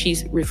be that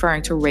she's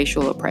referring to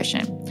racial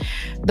oppression.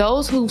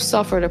 Those who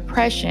suffered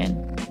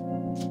oppression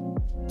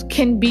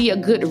can be a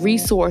good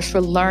resource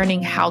for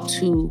learning how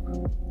to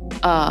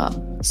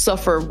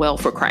suffer well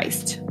for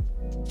Christ.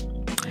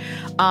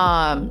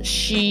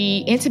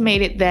 She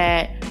intimated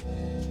that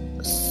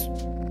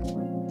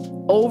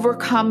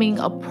overcoming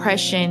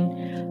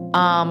oppression,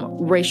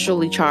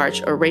 racially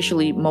charged or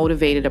racially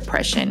motivated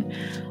oppression,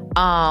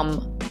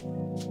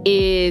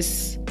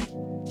 is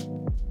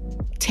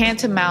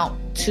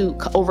tantamount to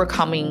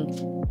overcoming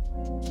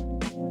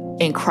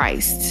in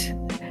Christ.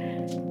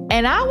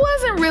 And I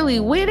wasn't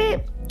really with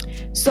it.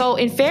 So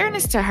in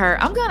fairness to her,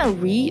 I'm going to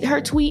read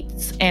her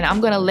tweets and I'm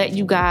going to let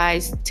you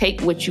guys take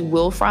what you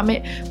will from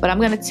it. But I'm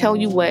going to tell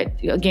you what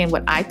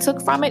I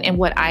took from it and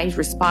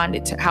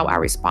how I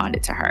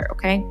responded to her.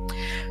 Okay.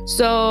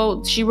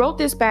 So she wrote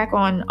this back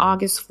on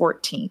August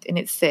 14th, and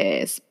it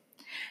says,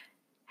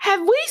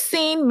 "Have we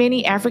seen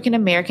many African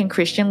American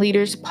Christian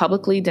leaders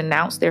publicly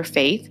denounce their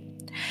faith?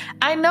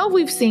 I know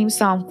we've seen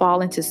some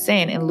fall into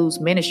sin and lose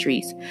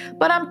ministries,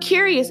 but I'm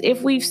curious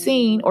if we've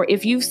seen or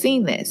if you've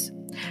seen this.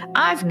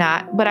 I've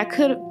not, but I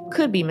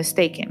could be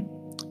mistaken.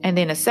 And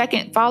then a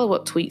second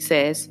follow-up tweet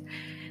says,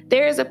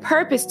 there is a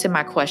purpose to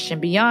my question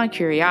beyond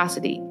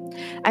curiosity.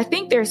 I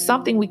think there's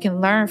something we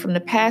can learn from the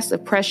past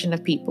oppression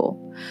of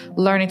people,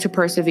 learning to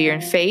persevere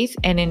in faith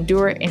and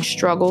endure in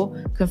struggle,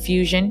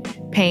 confusion,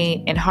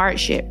 pain, and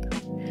hardship.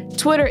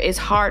 Twitter is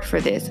hard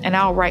for this, and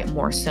I'll write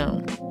more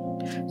soon.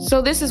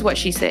 So this is what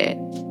she said.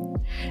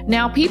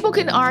 Now, people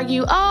can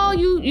argue, oh,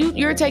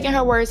 you're taking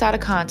her words out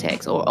of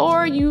context,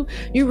 or you're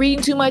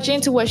reading too much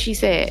into what she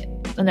said.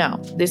 No,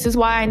 this is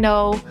why I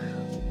know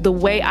the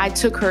way I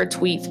took her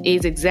tweets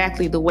is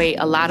exactly the way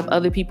a lot of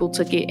other people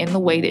took it in the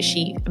way that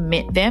she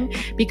meant them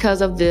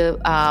because of the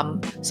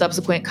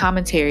subsequent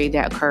commentary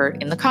that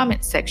occurred in the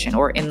comments section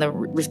or in the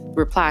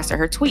replies to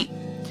her tweet.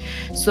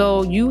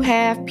 So you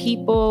have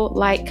people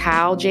like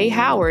Kyle J.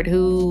 Howard,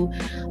 who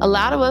a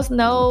lot of us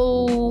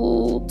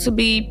know to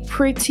be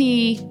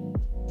pretty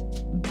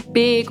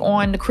big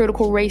on the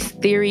critical race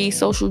theory,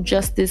 social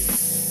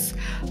justice,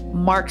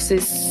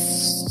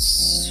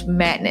 Marxist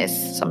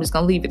madness. So I'm just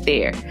going to leave it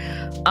there.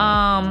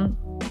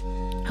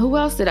 Who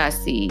else did I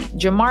see?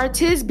 Jamar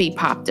Tisby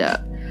popped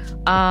up.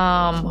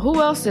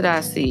 Who else did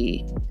I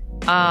see?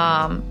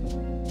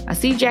 I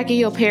see Jackie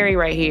Hill Perry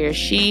right here.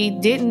 She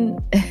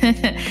didn't,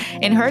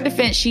 in her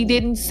defense, she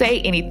didn't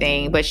say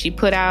anything, but she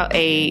put out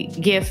a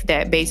GIF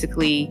that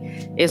basically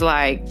is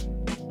like,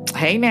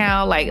 hey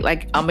now,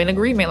 like I'm in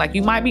agreement. Like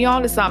you might be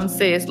on to something,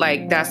 sis.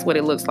 Like that's what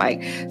it looks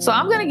like. So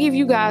I'm going to give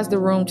you guys the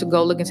room to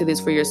go look into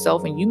this for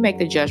yourself and you make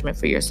the judgment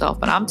for yourself.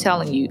 But I'm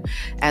telling you,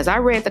 as I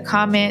read the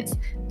comments,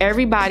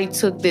 everybody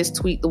took this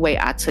tweet the way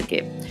I took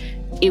it.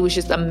 It was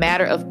just a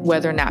matter of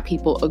whether or not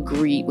people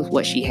agreed with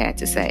what she had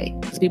to say.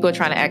 Because people are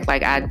trying to act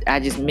like I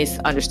just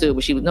misunderstood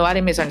what she was. No, I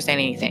didn't misunderstand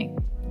anything.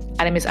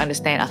 I didn't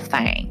misunderstand a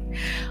thing.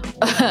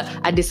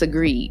 I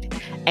disagreed.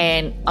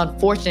 And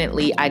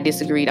unfortunately, I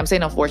disagreed. I'm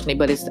saying unfortunately,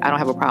 but I don't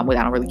have a problem with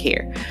it. I don't really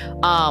care.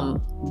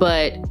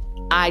 But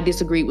I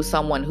disagreed with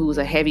someone who's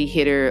a heavy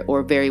hitter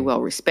or very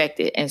well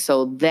respected. And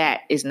so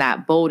that is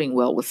not boding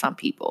well with some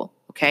people.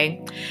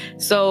 Okay.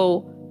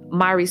 So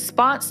my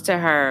response to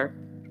her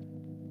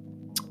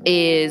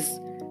is,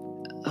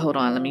 hold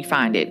on, let me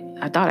find it.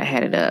 I thought I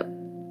had it up.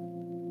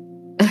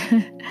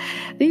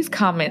 These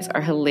comments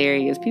are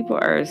hilarious. People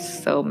are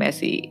so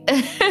messy.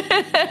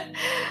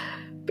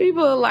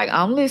 People are like,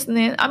 I'm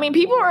listening. I mean,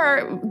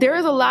 there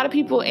is a lot of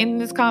people in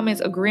these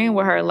comments agreeing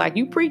with her, like,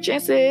 you preaching,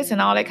 sis,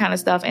 and all that kind of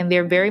stuff. And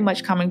they're very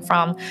much coming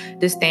from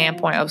the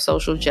standpoint of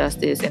social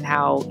justice and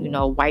how,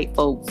 white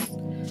folks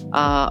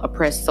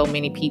oppress so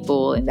many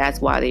people. And that's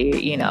why they,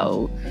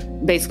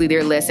 basically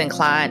they're less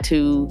inclined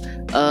to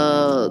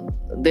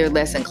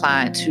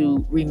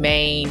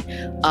remain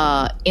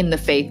in the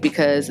faith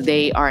because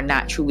they are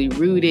not truly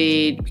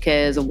rooted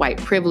because of white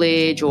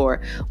privilege,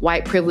 or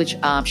white privilege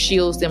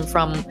shields them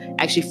from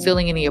actually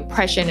feeling any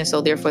oppression. And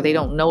so therefore they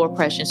don't know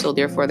oppression. So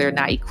therefore they're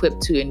not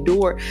equipped to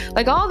endure,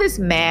 like all this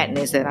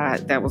madness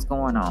that was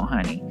going on,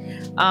 honey.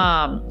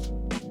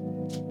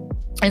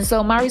 And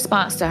so my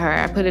response to her,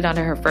 I put it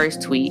under her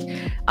first tweet,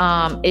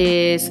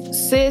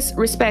 is, sis,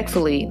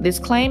 respectfully, this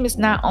claim is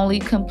not only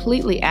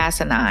completely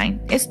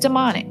asinine, it's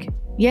demonic.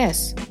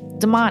 Yes,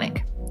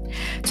 demonic.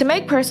 To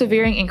make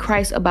persevering in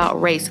Christ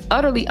about race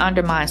utterly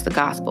undermines the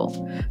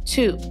gospel.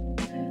 2,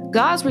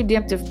 God's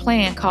redemptive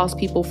plan calls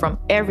people from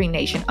every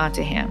nation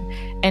unto him,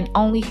 and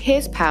only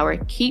his power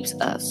keeps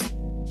us.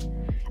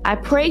 I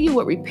pray you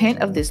would repent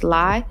of this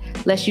lie,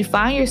 lest you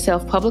find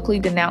yourself publicly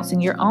denouncing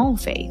your own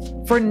faith.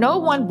 For no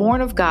one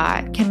born of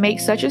God can make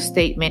such a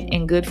statement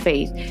in good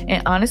faith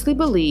and honestly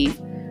believe,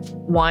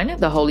 1,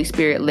 the Holy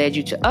Spirit led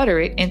you to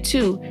utter it, and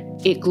 2,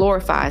 it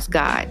glorifies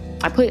God.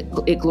 I put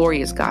it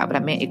glorious God, but I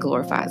meant it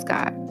glorifies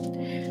God.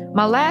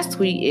 My last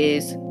tweet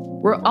is,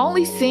 we're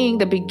only seeing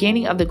the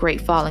beginning of the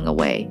great falling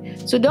away.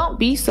 So don't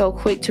be so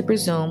quick to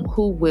presume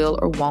who will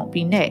or won't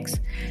be next.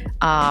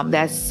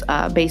 That's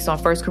based on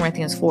 1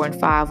 Corinthians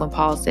 4:5, when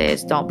Paul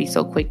says, don't be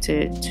so quick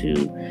to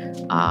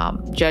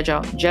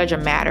judge a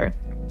matter.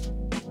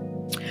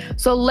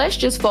 So let's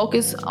just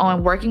focus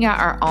on working out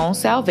our own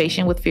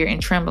salvation with fear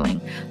and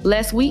trembling,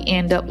 lest we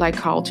end up like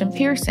Carlton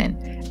Pearson,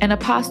 an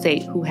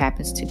apostate who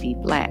happens to be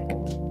Black.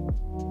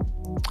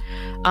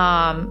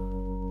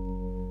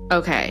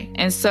 Okay,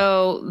 and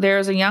so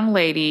there's a young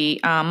lady,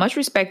 much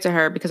respect to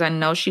her, because I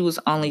know she was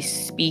only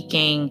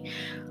speaking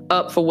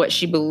up for what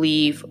she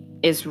believed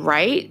is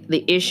right.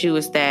 The issue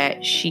is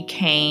that she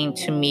came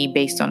to me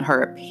based on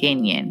her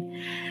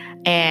opinion.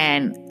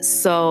 And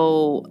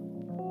so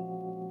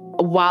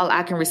while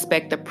I can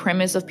respect the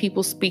premise of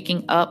people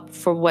speaking up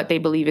for what they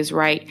believe is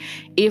right,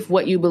 if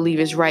what you believe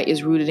is right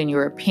is rooted in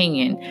your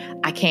opinion,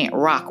 I can't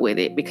rock with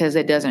it because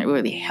it doesn't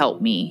really help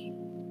me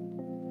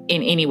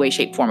in any way,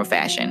 shape, form, or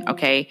fashion.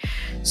 Okay.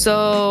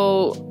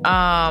 So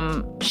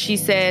she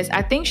says,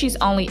 I think she's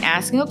only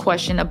asking a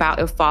question about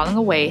if falling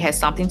away has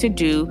something to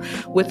do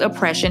with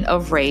oppression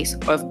of race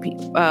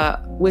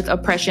with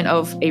oppression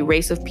of a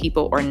race of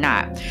people or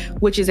not,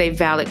 which is a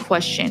valid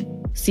question.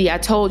 See, I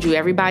told you,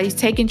 everybody's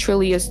taking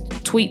Trillia's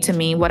tweet to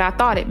mean what I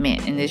thought it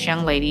meant. And this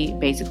young lady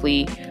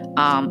basically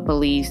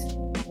believes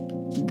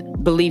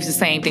the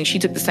same thing. She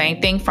took the same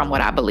thing from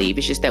what I believe.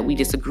 It's just that we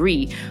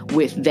disagree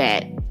with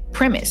that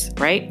premise,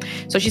 right?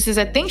 So she says,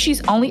 I think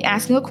she's only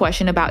asking a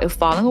question about if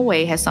falling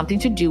away has something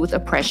to do with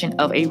oppression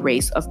of a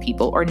race of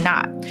people or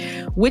not,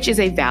 which is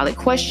a valid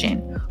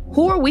question.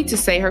 Who are we to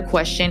say her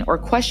question or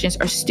questions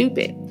are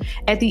stupid?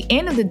 At the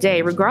end of the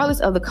day, regardless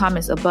of the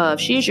comments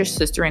above, she is your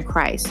sister in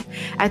Christ.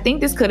 I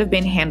think this could have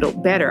been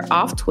handled better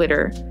off of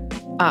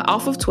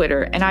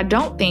Twitter, and I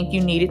don't think you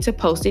needed to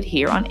post it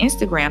here on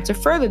Instagram to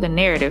further the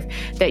narrative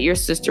that your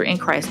sister in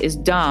Christ is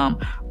dumb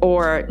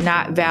or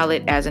not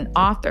valid as an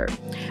author.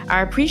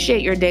 I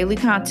appreciate your daily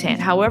content.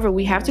 However,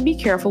 we have to be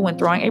careful when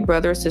throwing a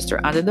brother or sister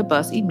under the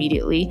bus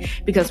immediately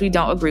because we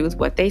don't agree with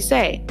what they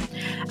say.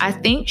 I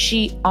think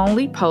she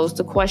only posed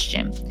a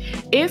question.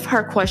 If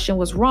her question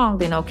was wrong,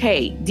 then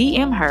okay,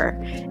 DM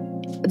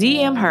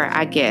her,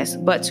 I guess,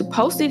 but to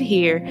post it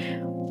here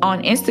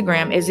on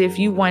Instagram as if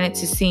you want it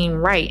to seem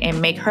right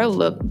and make her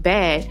look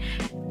bad,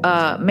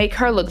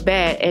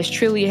 as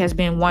Trillia has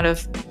been one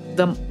of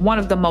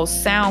the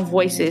most sound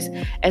voices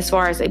as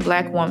far as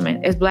black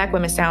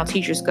women sound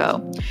teachers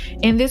go.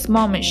 In this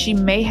moment, she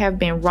may have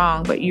been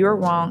wrong, but you're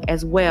wrong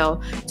as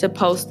well to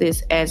post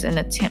this as an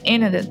attempt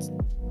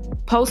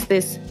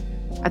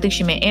I think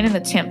she meant in an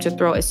attempt to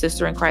throw a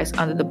sister in Christ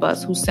under the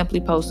bus who simply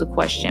posed a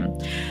question.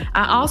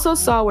 I also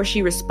saw where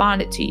she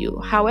responded to you.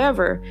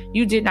 However,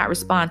 you did not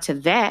respond to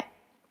that.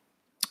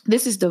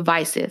 This is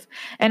divisive,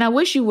 and I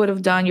wish you would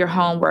have done your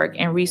homework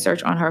and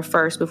research on her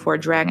first before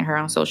dragging her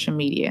on social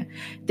media.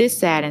 This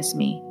saddens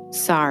me.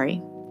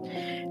 Sorry.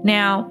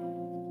 Now,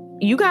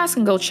 you guys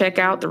can go check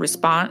out the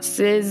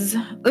responses.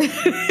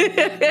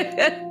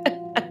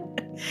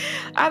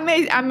 I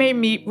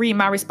may read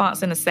my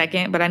response in a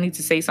second, but I need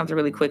to say something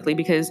really quickly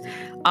because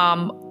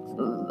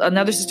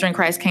another sister in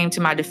Christ came to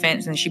my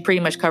defense and she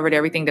pretty much covered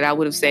everything that I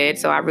would have said.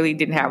 So I really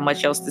didn't have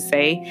much else to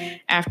say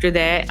after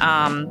that.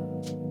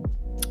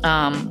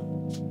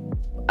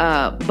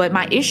 But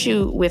my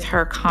issue with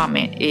her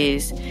comment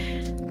is,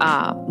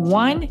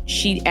 one,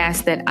 she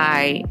asked that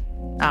I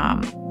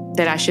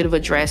should have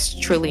addressed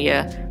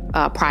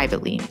Trillia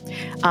privately.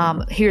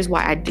 Here's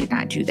why I did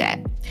not do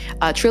that.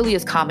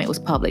 Trillia's comment was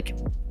public.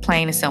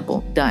 Plain and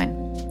simple, done.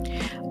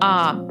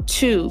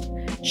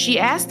 2, she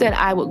asked that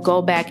I would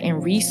go back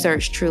and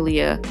research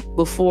Trillia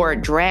before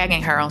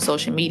dragging her on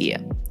social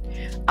media.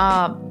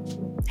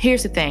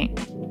 Here's the thing.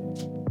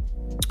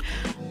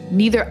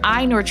 Neither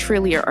I nor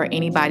Trillia are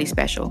anybody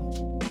special.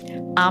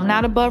 I'm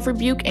not above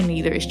rebuke, and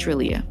neither is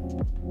Trillia.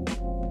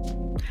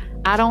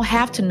 I don't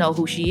have to know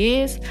who she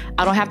is.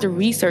 I don't have to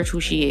research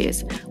who she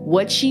is.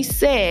 What she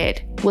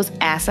said was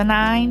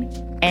asinine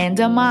and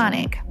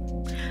demonic.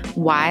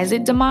 Why is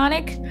it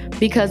demonic?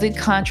 Because it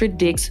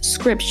contradicts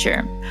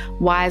scripture.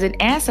 Why is it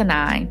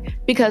asinine?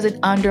 Because it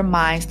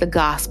undermines the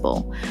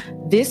gospel.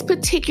 This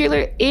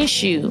particular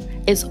issue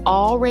is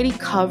already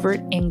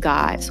covered in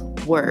God's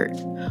word.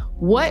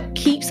 What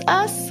keeps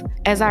us,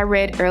 as I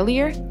read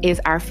earlier, is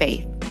our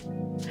faith.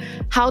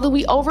 How do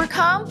we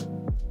overcome?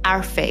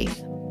 Our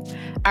faith.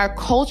 Our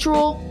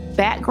cultural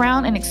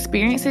background and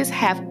experiences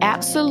have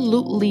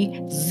absolutely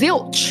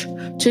zilch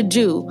to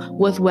do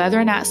with whether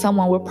or not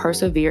someone will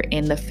persevere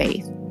in the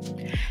faith.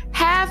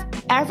 Have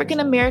African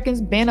Americans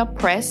been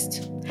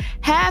oppressed?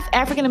 Have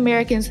African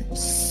Americans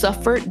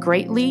suffered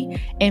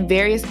greatly in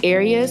various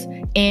areas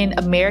in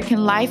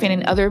American life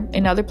and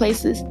in other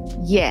places?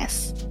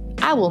 Yes,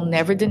 I will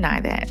never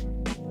deny that.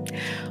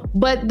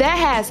 But that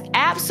has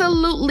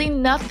absolutely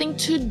nothing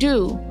to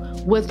do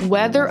with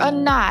whether or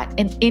not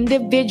an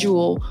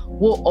individual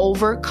will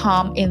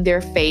overcome in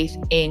their faith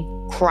in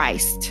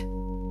Christ.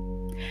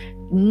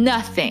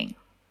 Nothing.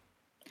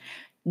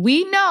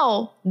 We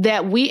know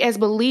that we as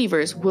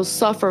believers will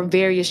suffer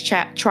various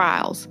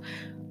trials.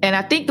 And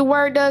I think the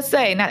word does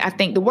say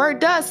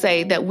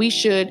that we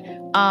should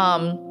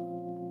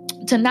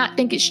to not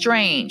think it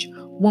strange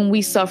when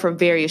we suffer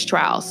various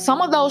trials.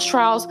 Some of those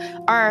trials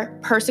are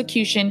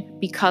persecution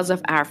because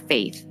of our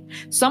faith.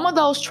 Some of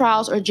those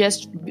trials are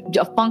just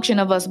a function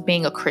of us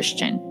being a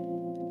Christian.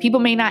 People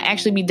may not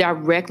actually be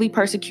directly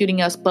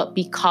persecuting us, but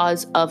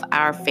because of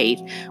our faith,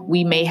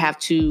 we may have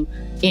to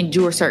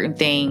endure certain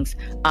things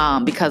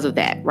because of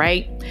that,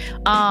 right?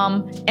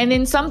 And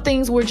then some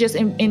things we're just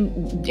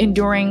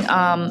enduring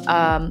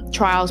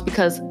trials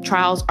because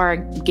trials are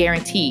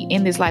guaranteed.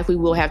 In this life, we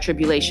will have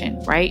tribulation,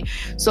 right?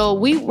 So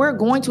we're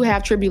going to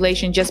have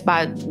tribulation just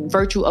by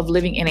virtue of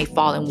living in a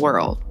fallen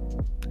world.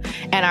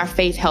 And our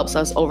faith helps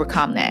us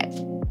overcome that.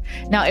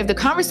 Now, if the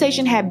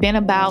conversation had been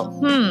about,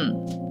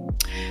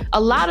 a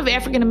lot of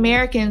African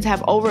Americans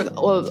have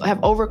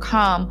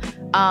overcome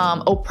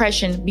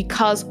oppression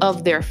because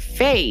of their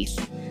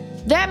faith,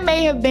 That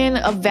may have been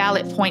a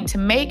valid point to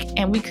make,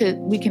 and we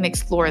can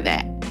explore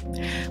that.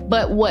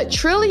 But what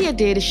Trillia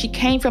did is she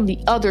came from the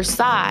other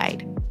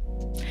side.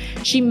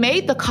 She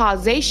made the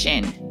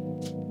causation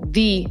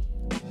the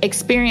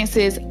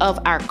experiences of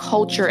our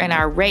culture and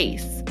our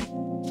race,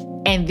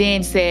 and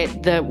then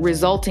said the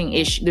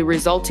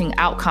resulting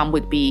outcome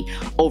would be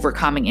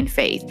overcoming in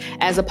faith,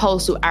 as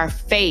opposed to our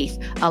faith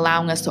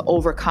allowing us to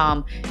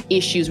overcome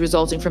issues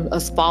resulting from a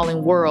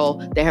fallen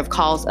world that have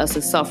caused us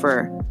to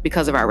suffer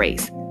because of our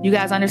race. You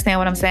guys understand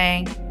what I'm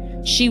saying?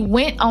 She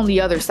went on the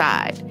other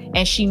side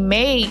and she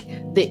made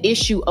the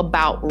issue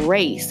about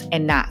race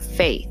and not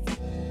faith.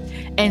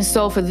 And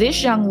so for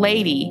this young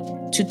lady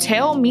to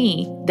tell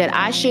me that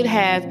I should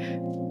have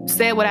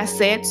said what I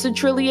said to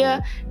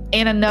Trillia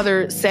in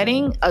another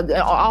setting,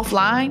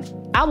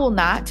 offline, I will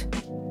not.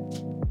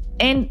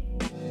 And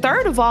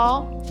third of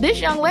all, this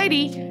young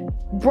lady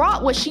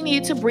brought what she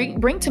needed to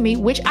bring to me,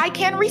 which I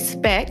can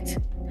respect.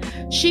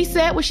 She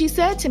said what she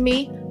said to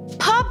me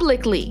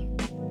publicly.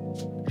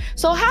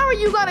 So how are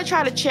you going to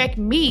try to check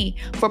me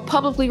for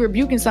publicly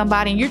rebuking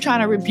somebody and you're trying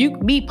to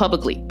rebuke me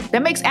publicly?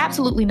 That makes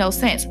absolutely no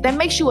sense. That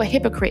makes you a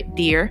hypocrite,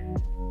 dear.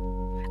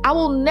 I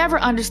will never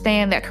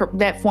understand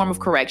that form of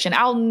correction.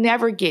 I'll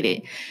never get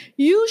it.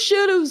 You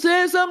should have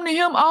said something to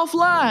him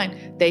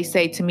offline, they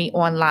say to me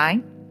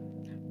online.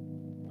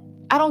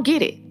 I don't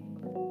get it.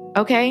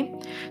 Okay?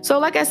 So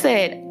like I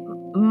said,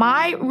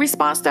 my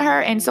response to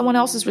her and someone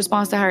else's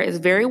response to her is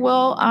very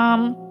well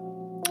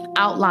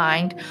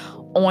outlined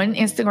on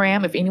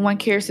Instagram. If anyone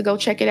cares to go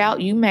check it out,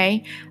 you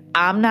may.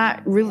 I'm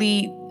not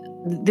really...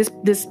 This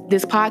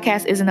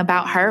podcast isn't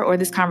about her or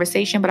this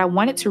conversation, but I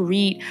wanted to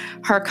read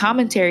her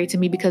commentary to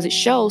me because it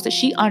shows that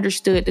she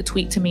understood the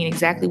tweet to mean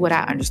exactly what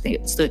I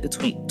understood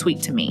the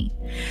tweet to mean.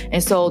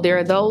 And so there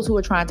are those who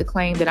are trying to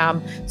claim that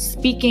I'm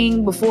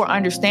speaking before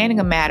understanding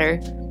a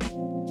matter.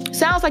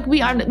 Sounds like we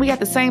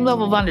got the same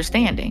level of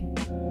understanding.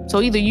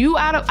 So either you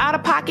out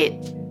of pocket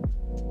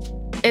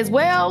as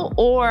well,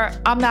 or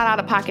I'm not out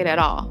of pocket at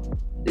all.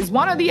 It's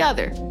one or the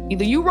other.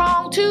 Either you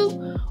wrong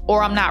too,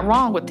 or I'm not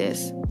wrong with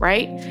this,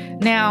 right?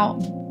 Now,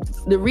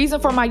 the reason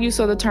for my use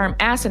of the term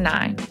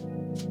asinine,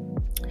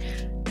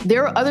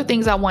 there are other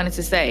things I wanted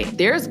to say.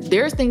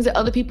 There's things that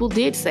other people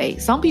did say.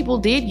 Some people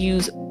did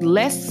use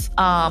less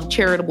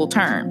charitable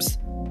terms.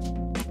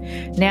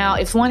 Now,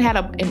 if someone had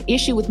an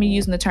issue with me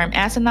using the term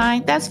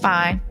asinine, that's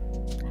fine.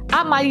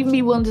 I might even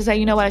be willing to say,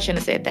 you know what, I shouldn't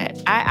have said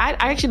that. I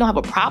actually don't have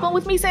a problem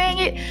with me saying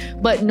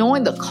it, but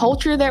knowing the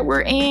culture that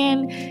we're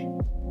in,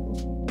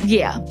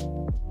 yeah.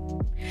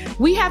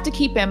 We have to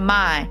keep in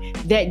mind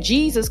that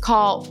Jesus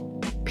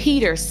called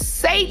Peter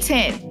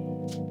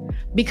Satan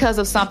because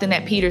of something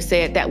that Peter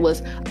said that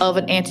was from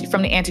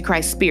the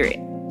Antichrist spirit.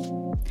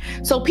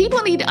 So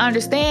people need to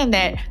understand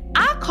that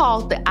I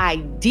called the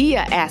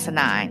idea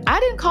asinine. I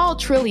didn't call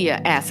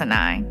Trillia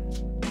asinine.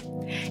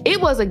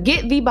 It was a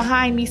get thee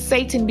behind me,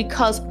 Satan,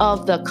 because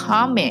of the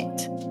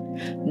comment.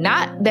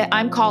 Not that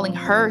I'm calling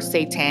her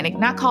satanic,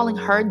 not calling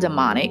her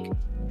demonic.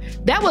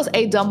 That was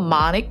a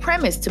demonic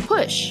premise to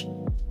push.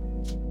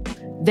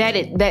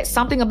 That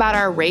something about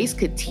our race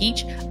could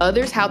teach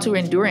others how to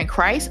endure in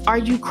Christ. Are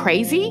you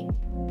crazy?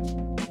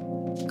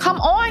 Come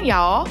on,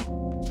 y'all.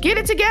 Get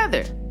it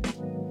together.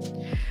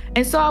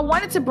 And so I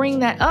wanted to bring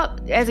that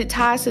up as it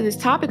ties to this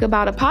topic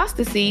about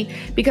apostasy,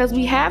 because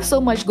we have so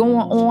much going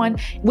on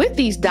with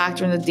these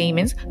doctrines of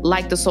demons,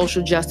 like the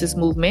social justice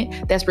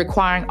movement that's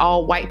requiring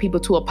all white people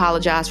to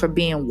apologize for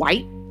being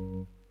white.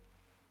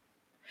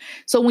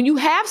 So when you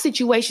have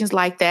situations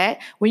like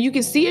that, when you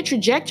can see a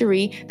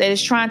trajectory that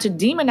is trying to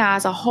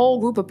demonize a whole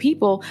group of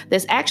people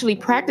that's actually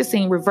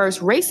practicing reverse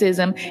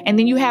racism, and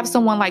then you have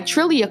someone like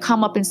Trillia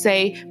come up and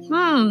say,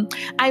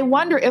 I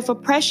wonder if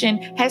oppression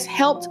has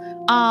helped,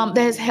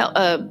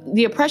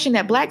 the oppression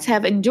that Blacks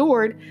have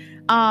endured,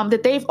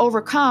 that they've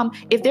overcome,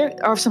 if there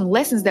are some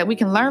lessons that we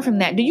can learn from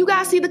that. Do you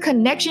guys see the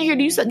connection here?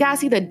 Do you guys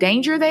see the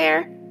danger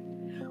there?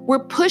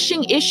 We're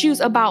pushing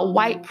issues about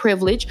white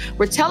privilege.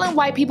 We're telling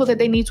white people that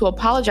they need to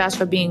apologize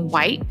for being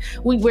white.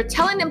 We're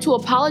telling them to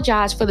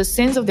apologize for the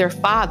sins of their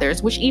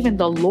fathers, which even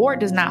the Lord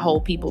does not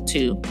hold people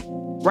to,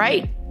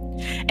 right?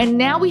 And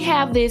now we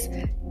have this,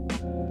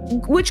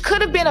 which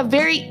could have been a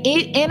very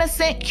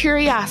innocent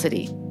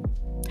curiosity.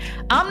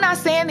 I'm not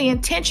saying the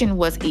intention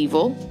was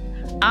evil.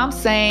 I'm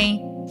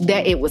saying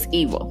that it was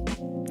evil.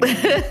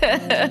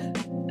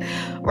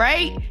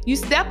 Right? You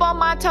step on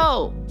my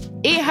toe,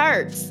 it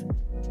hurts.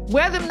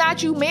 Whether or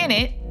not you meant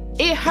it,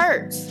 it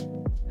hurts.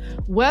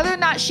 Whether or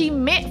not she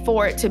meant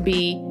for it to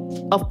be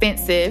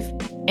offensive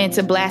and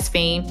to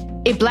blaspheme,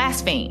 it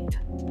blasphemed.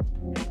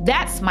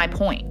 That's my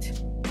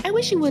point. I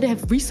wish you would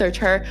have researched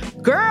her.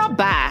 Girl,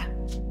 bye.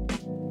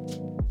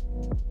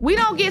 We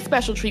don't get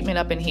special treatment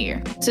up in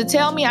here. To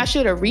tell me I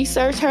should have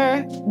researched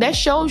her, that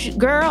shows you,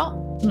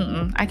 girl,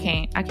 I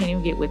can't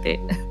even get with it.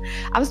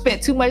 I've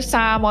spent too much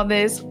time on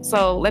this,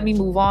 so let me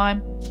move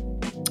on.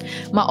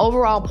 My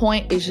overall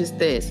point is just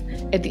this.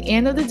 At the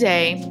end of the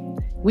day,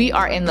 we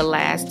are in the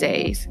last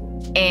days,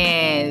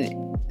 and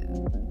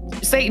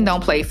Satan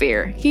don't play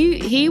fair.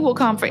 He will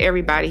come for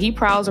everybody. He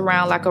prowls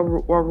around like a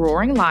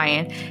roaring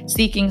lion,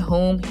 seeking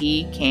whom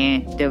he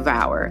can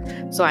devour.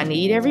 So I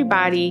need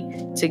everybody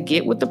to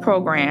get with the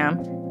program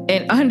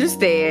and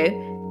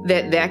understand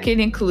that can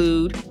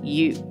include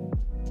you.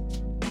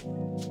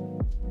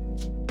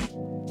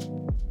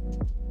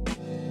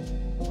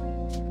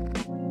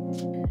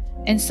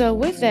 And so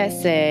with that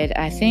said,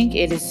 I think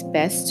it is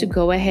best to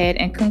go ahead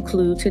and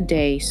conclude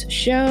today's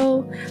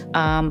show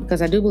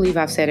because I do believe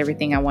I've said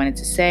everything I wanted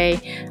to say.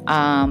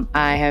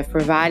 I have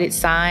provided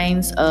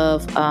signs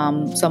of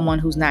someone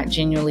who's not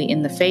genuinely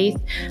in the faith,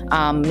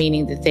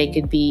 meaning that they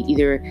could be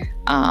either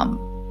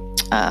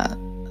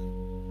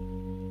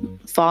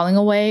falling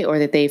away, or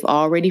that they've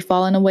already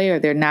fallen away, or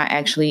they're not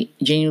actually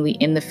genuinely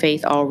in the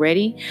faith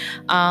already.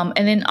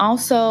 And then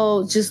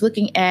also just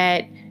looking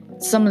at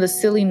some of the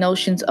silly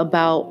notions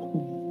about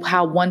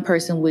how one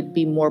person would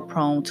be more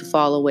prone to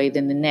fall away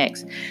than the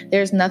next.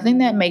 There's nothing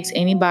that makes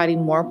anybody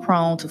more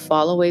prone to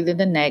fall away than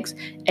the next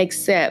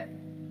except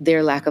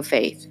their lack of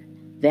faith.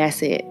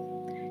 That's it.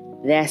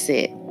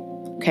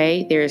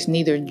 Okay? There is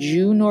neither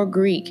Jew nor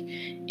Greek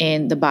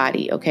in the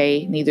body,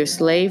 okay? Neither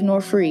slave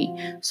nor free.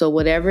 So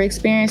whatever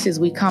experiences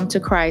we come to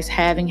Christ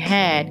having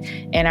had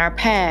in our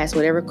past,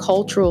 whatever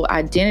cultural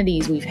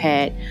identities we've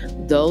had,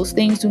 those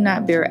things do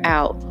not bear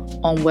out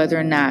on whether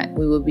or not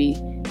we will be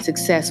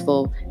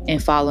successful in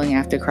following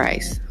after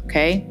Christ,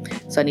 okay?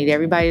 So I need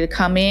everybody to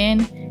come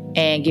in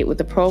and get with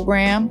the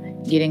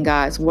program, get in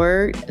God's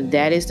word.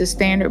 That is the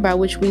standard by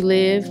which we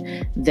live.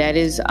 That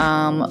is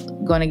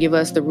going to give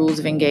us the rules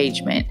of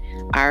engagement.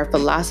 Our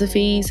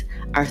philosophies,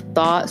 our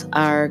thoughts,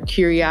 our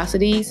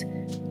curiosities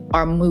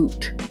are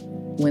moot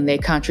when they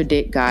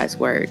contradict God's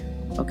word,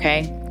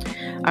 okay?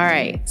 All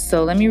right,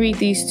 so let me read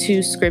these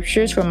two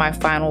scriptures for my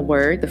final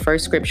word. The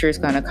first scripture is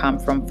going to come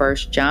from 1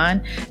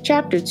 John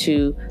chapter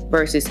 2,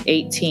 verses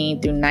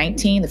 18 through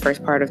 19, the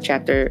first part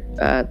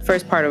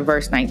of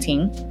verse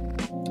 19.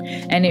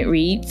 And it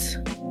reads,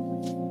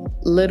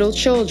 "Little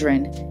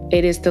children,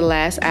 it is the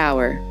last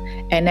hour,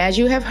 and as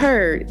you have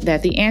heard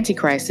that the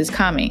Antichrist is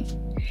coming,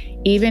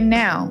 even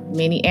now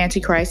many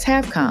Antichrists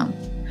have come,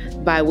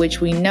 by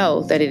which we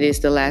know that it is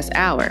the last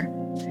hour.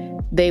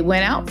 They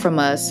went out from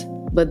us,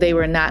 but they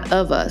were not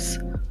of us.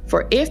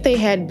 For if they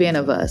had been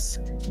of us,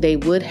 they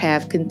would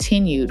have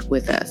continued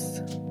with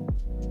us."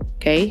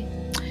 Okay,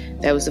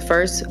 that was the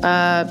first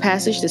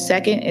passage. The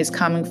second is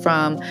coming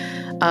from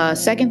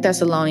 2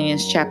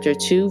 Thessalonians chapter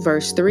 2,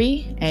 verse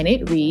 3, and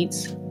it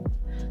reads,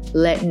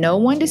 "Let no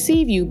one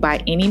deceive you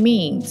by any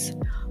means,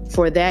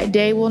 for that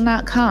day will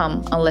not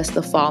come unless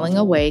the falling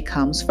away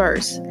comes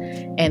first,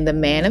 and the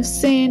man of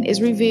sin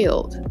is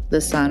revealed,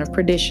 the son of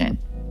perdition."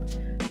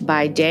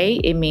 By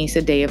day, it means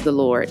the day of the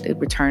Lord, the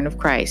return of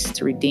Christ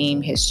to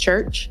redeem his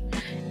church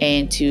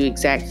and to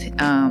exact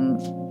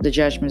the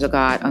judgments of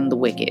God on the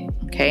wicked,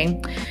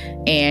 okay?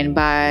 And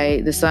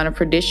by the son of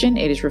perdition,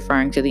 it is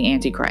referring to the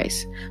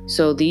Antichrist.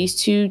 So these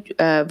two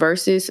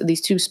verses, these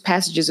two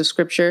passages of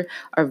scripture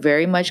are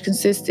very much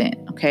consistent,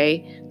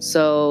 okay?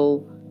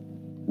 So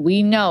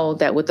we know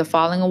that with the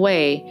falling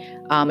away,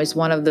 is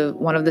one of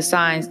the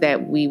signs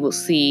that we will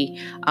see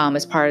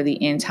as part of the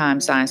end time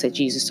signs that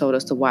Jesus told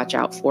us to watch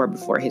out for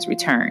before his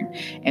return.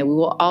 And we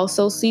will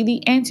also see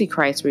the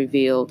Antichrist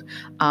revealed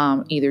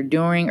either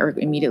during or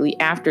immediately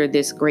after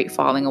this great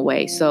falling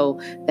away. So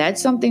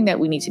that's something that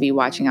we need to be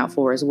watching out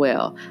for as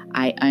well.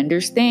 I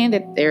understand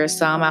that there are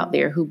some out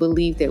there who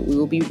believe that we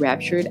will be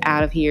raptured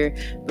out of here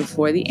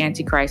before the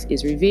Antichrist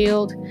is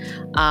revealed.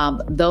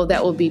 Though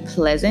that will be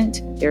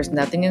pleasant, there's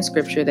nothing in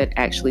scripture that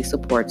actually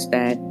supports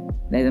that.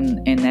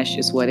 And that's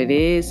just what it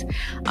is.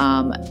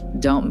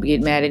 Don't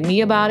get mad at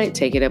me about it.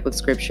 Take it up with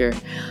scripture.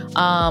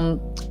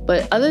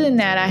 But other than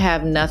that, I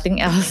have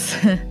nothing else.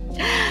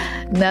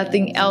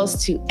 Nothing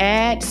else to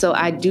add. So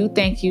I do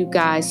thank you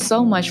guys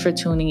so much for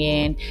tuning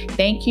in.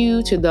 Thank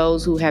you to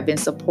those who have been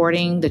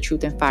supporting the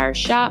Truth and Fire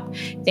shop.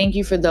 Thank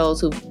you for those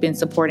who've been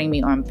supporting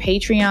me on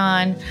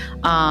Patreon.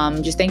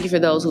 Just thank you for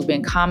those who've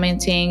been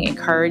commenting,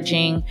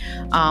 encouraging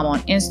on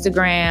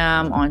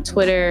Instagram, on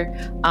Twitter.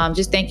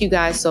 Just thank you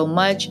guys so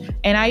much.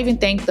 And I even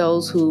thank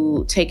those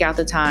who take out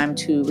the time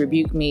to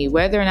rebuke me,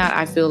 whether or not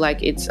I feel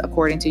like it's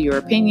according to your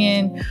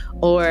opinion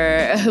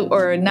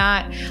or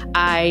not.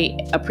 I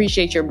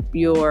appreciate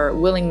your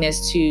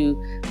willingness to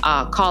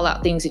call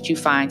out things that you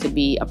find to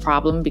be a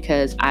problem,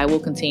 because I will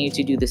continue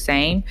to do the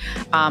same,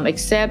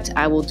 except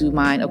I will do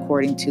mine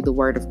according to the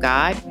word of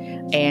God.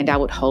 And I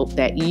would hope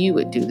that you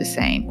would do the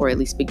same, or at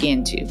least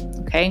begin to.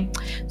 Okay.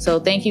 So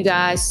thank you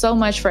guys so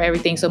much for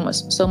everything. So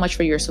much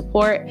for your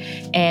support.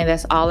 And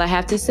that's all I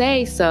have to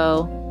say.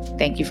 So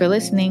thank you for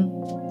listening.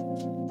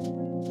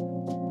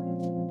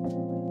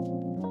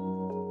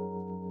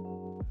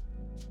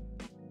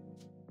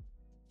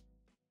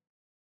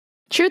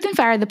 Truth and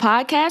Fire, the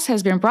podcast,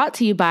 has been brought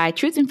to you by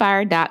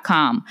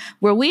truthandfire.com,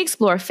 where we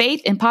explore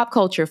faith and pop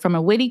culture from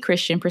a witty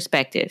Christian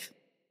perspective.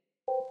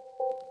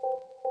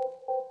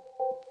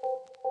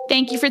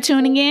 Thank you for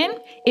tuning in.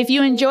 If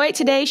you enjoyed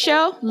today's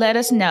show, let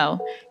us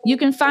know. You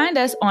can find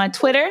us on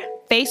Twitter,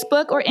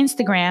 Facebook or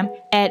Instagram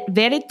at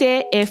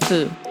Verité et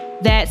Feu.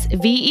 That's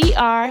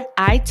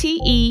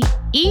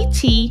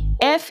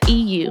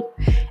VERITEETFEU.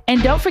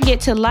 And don't forget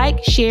to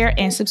like, share,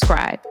 and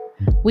subscribe.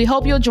 We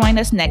hope you'll join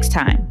us next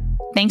time.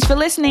 Thanks for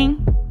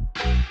listening.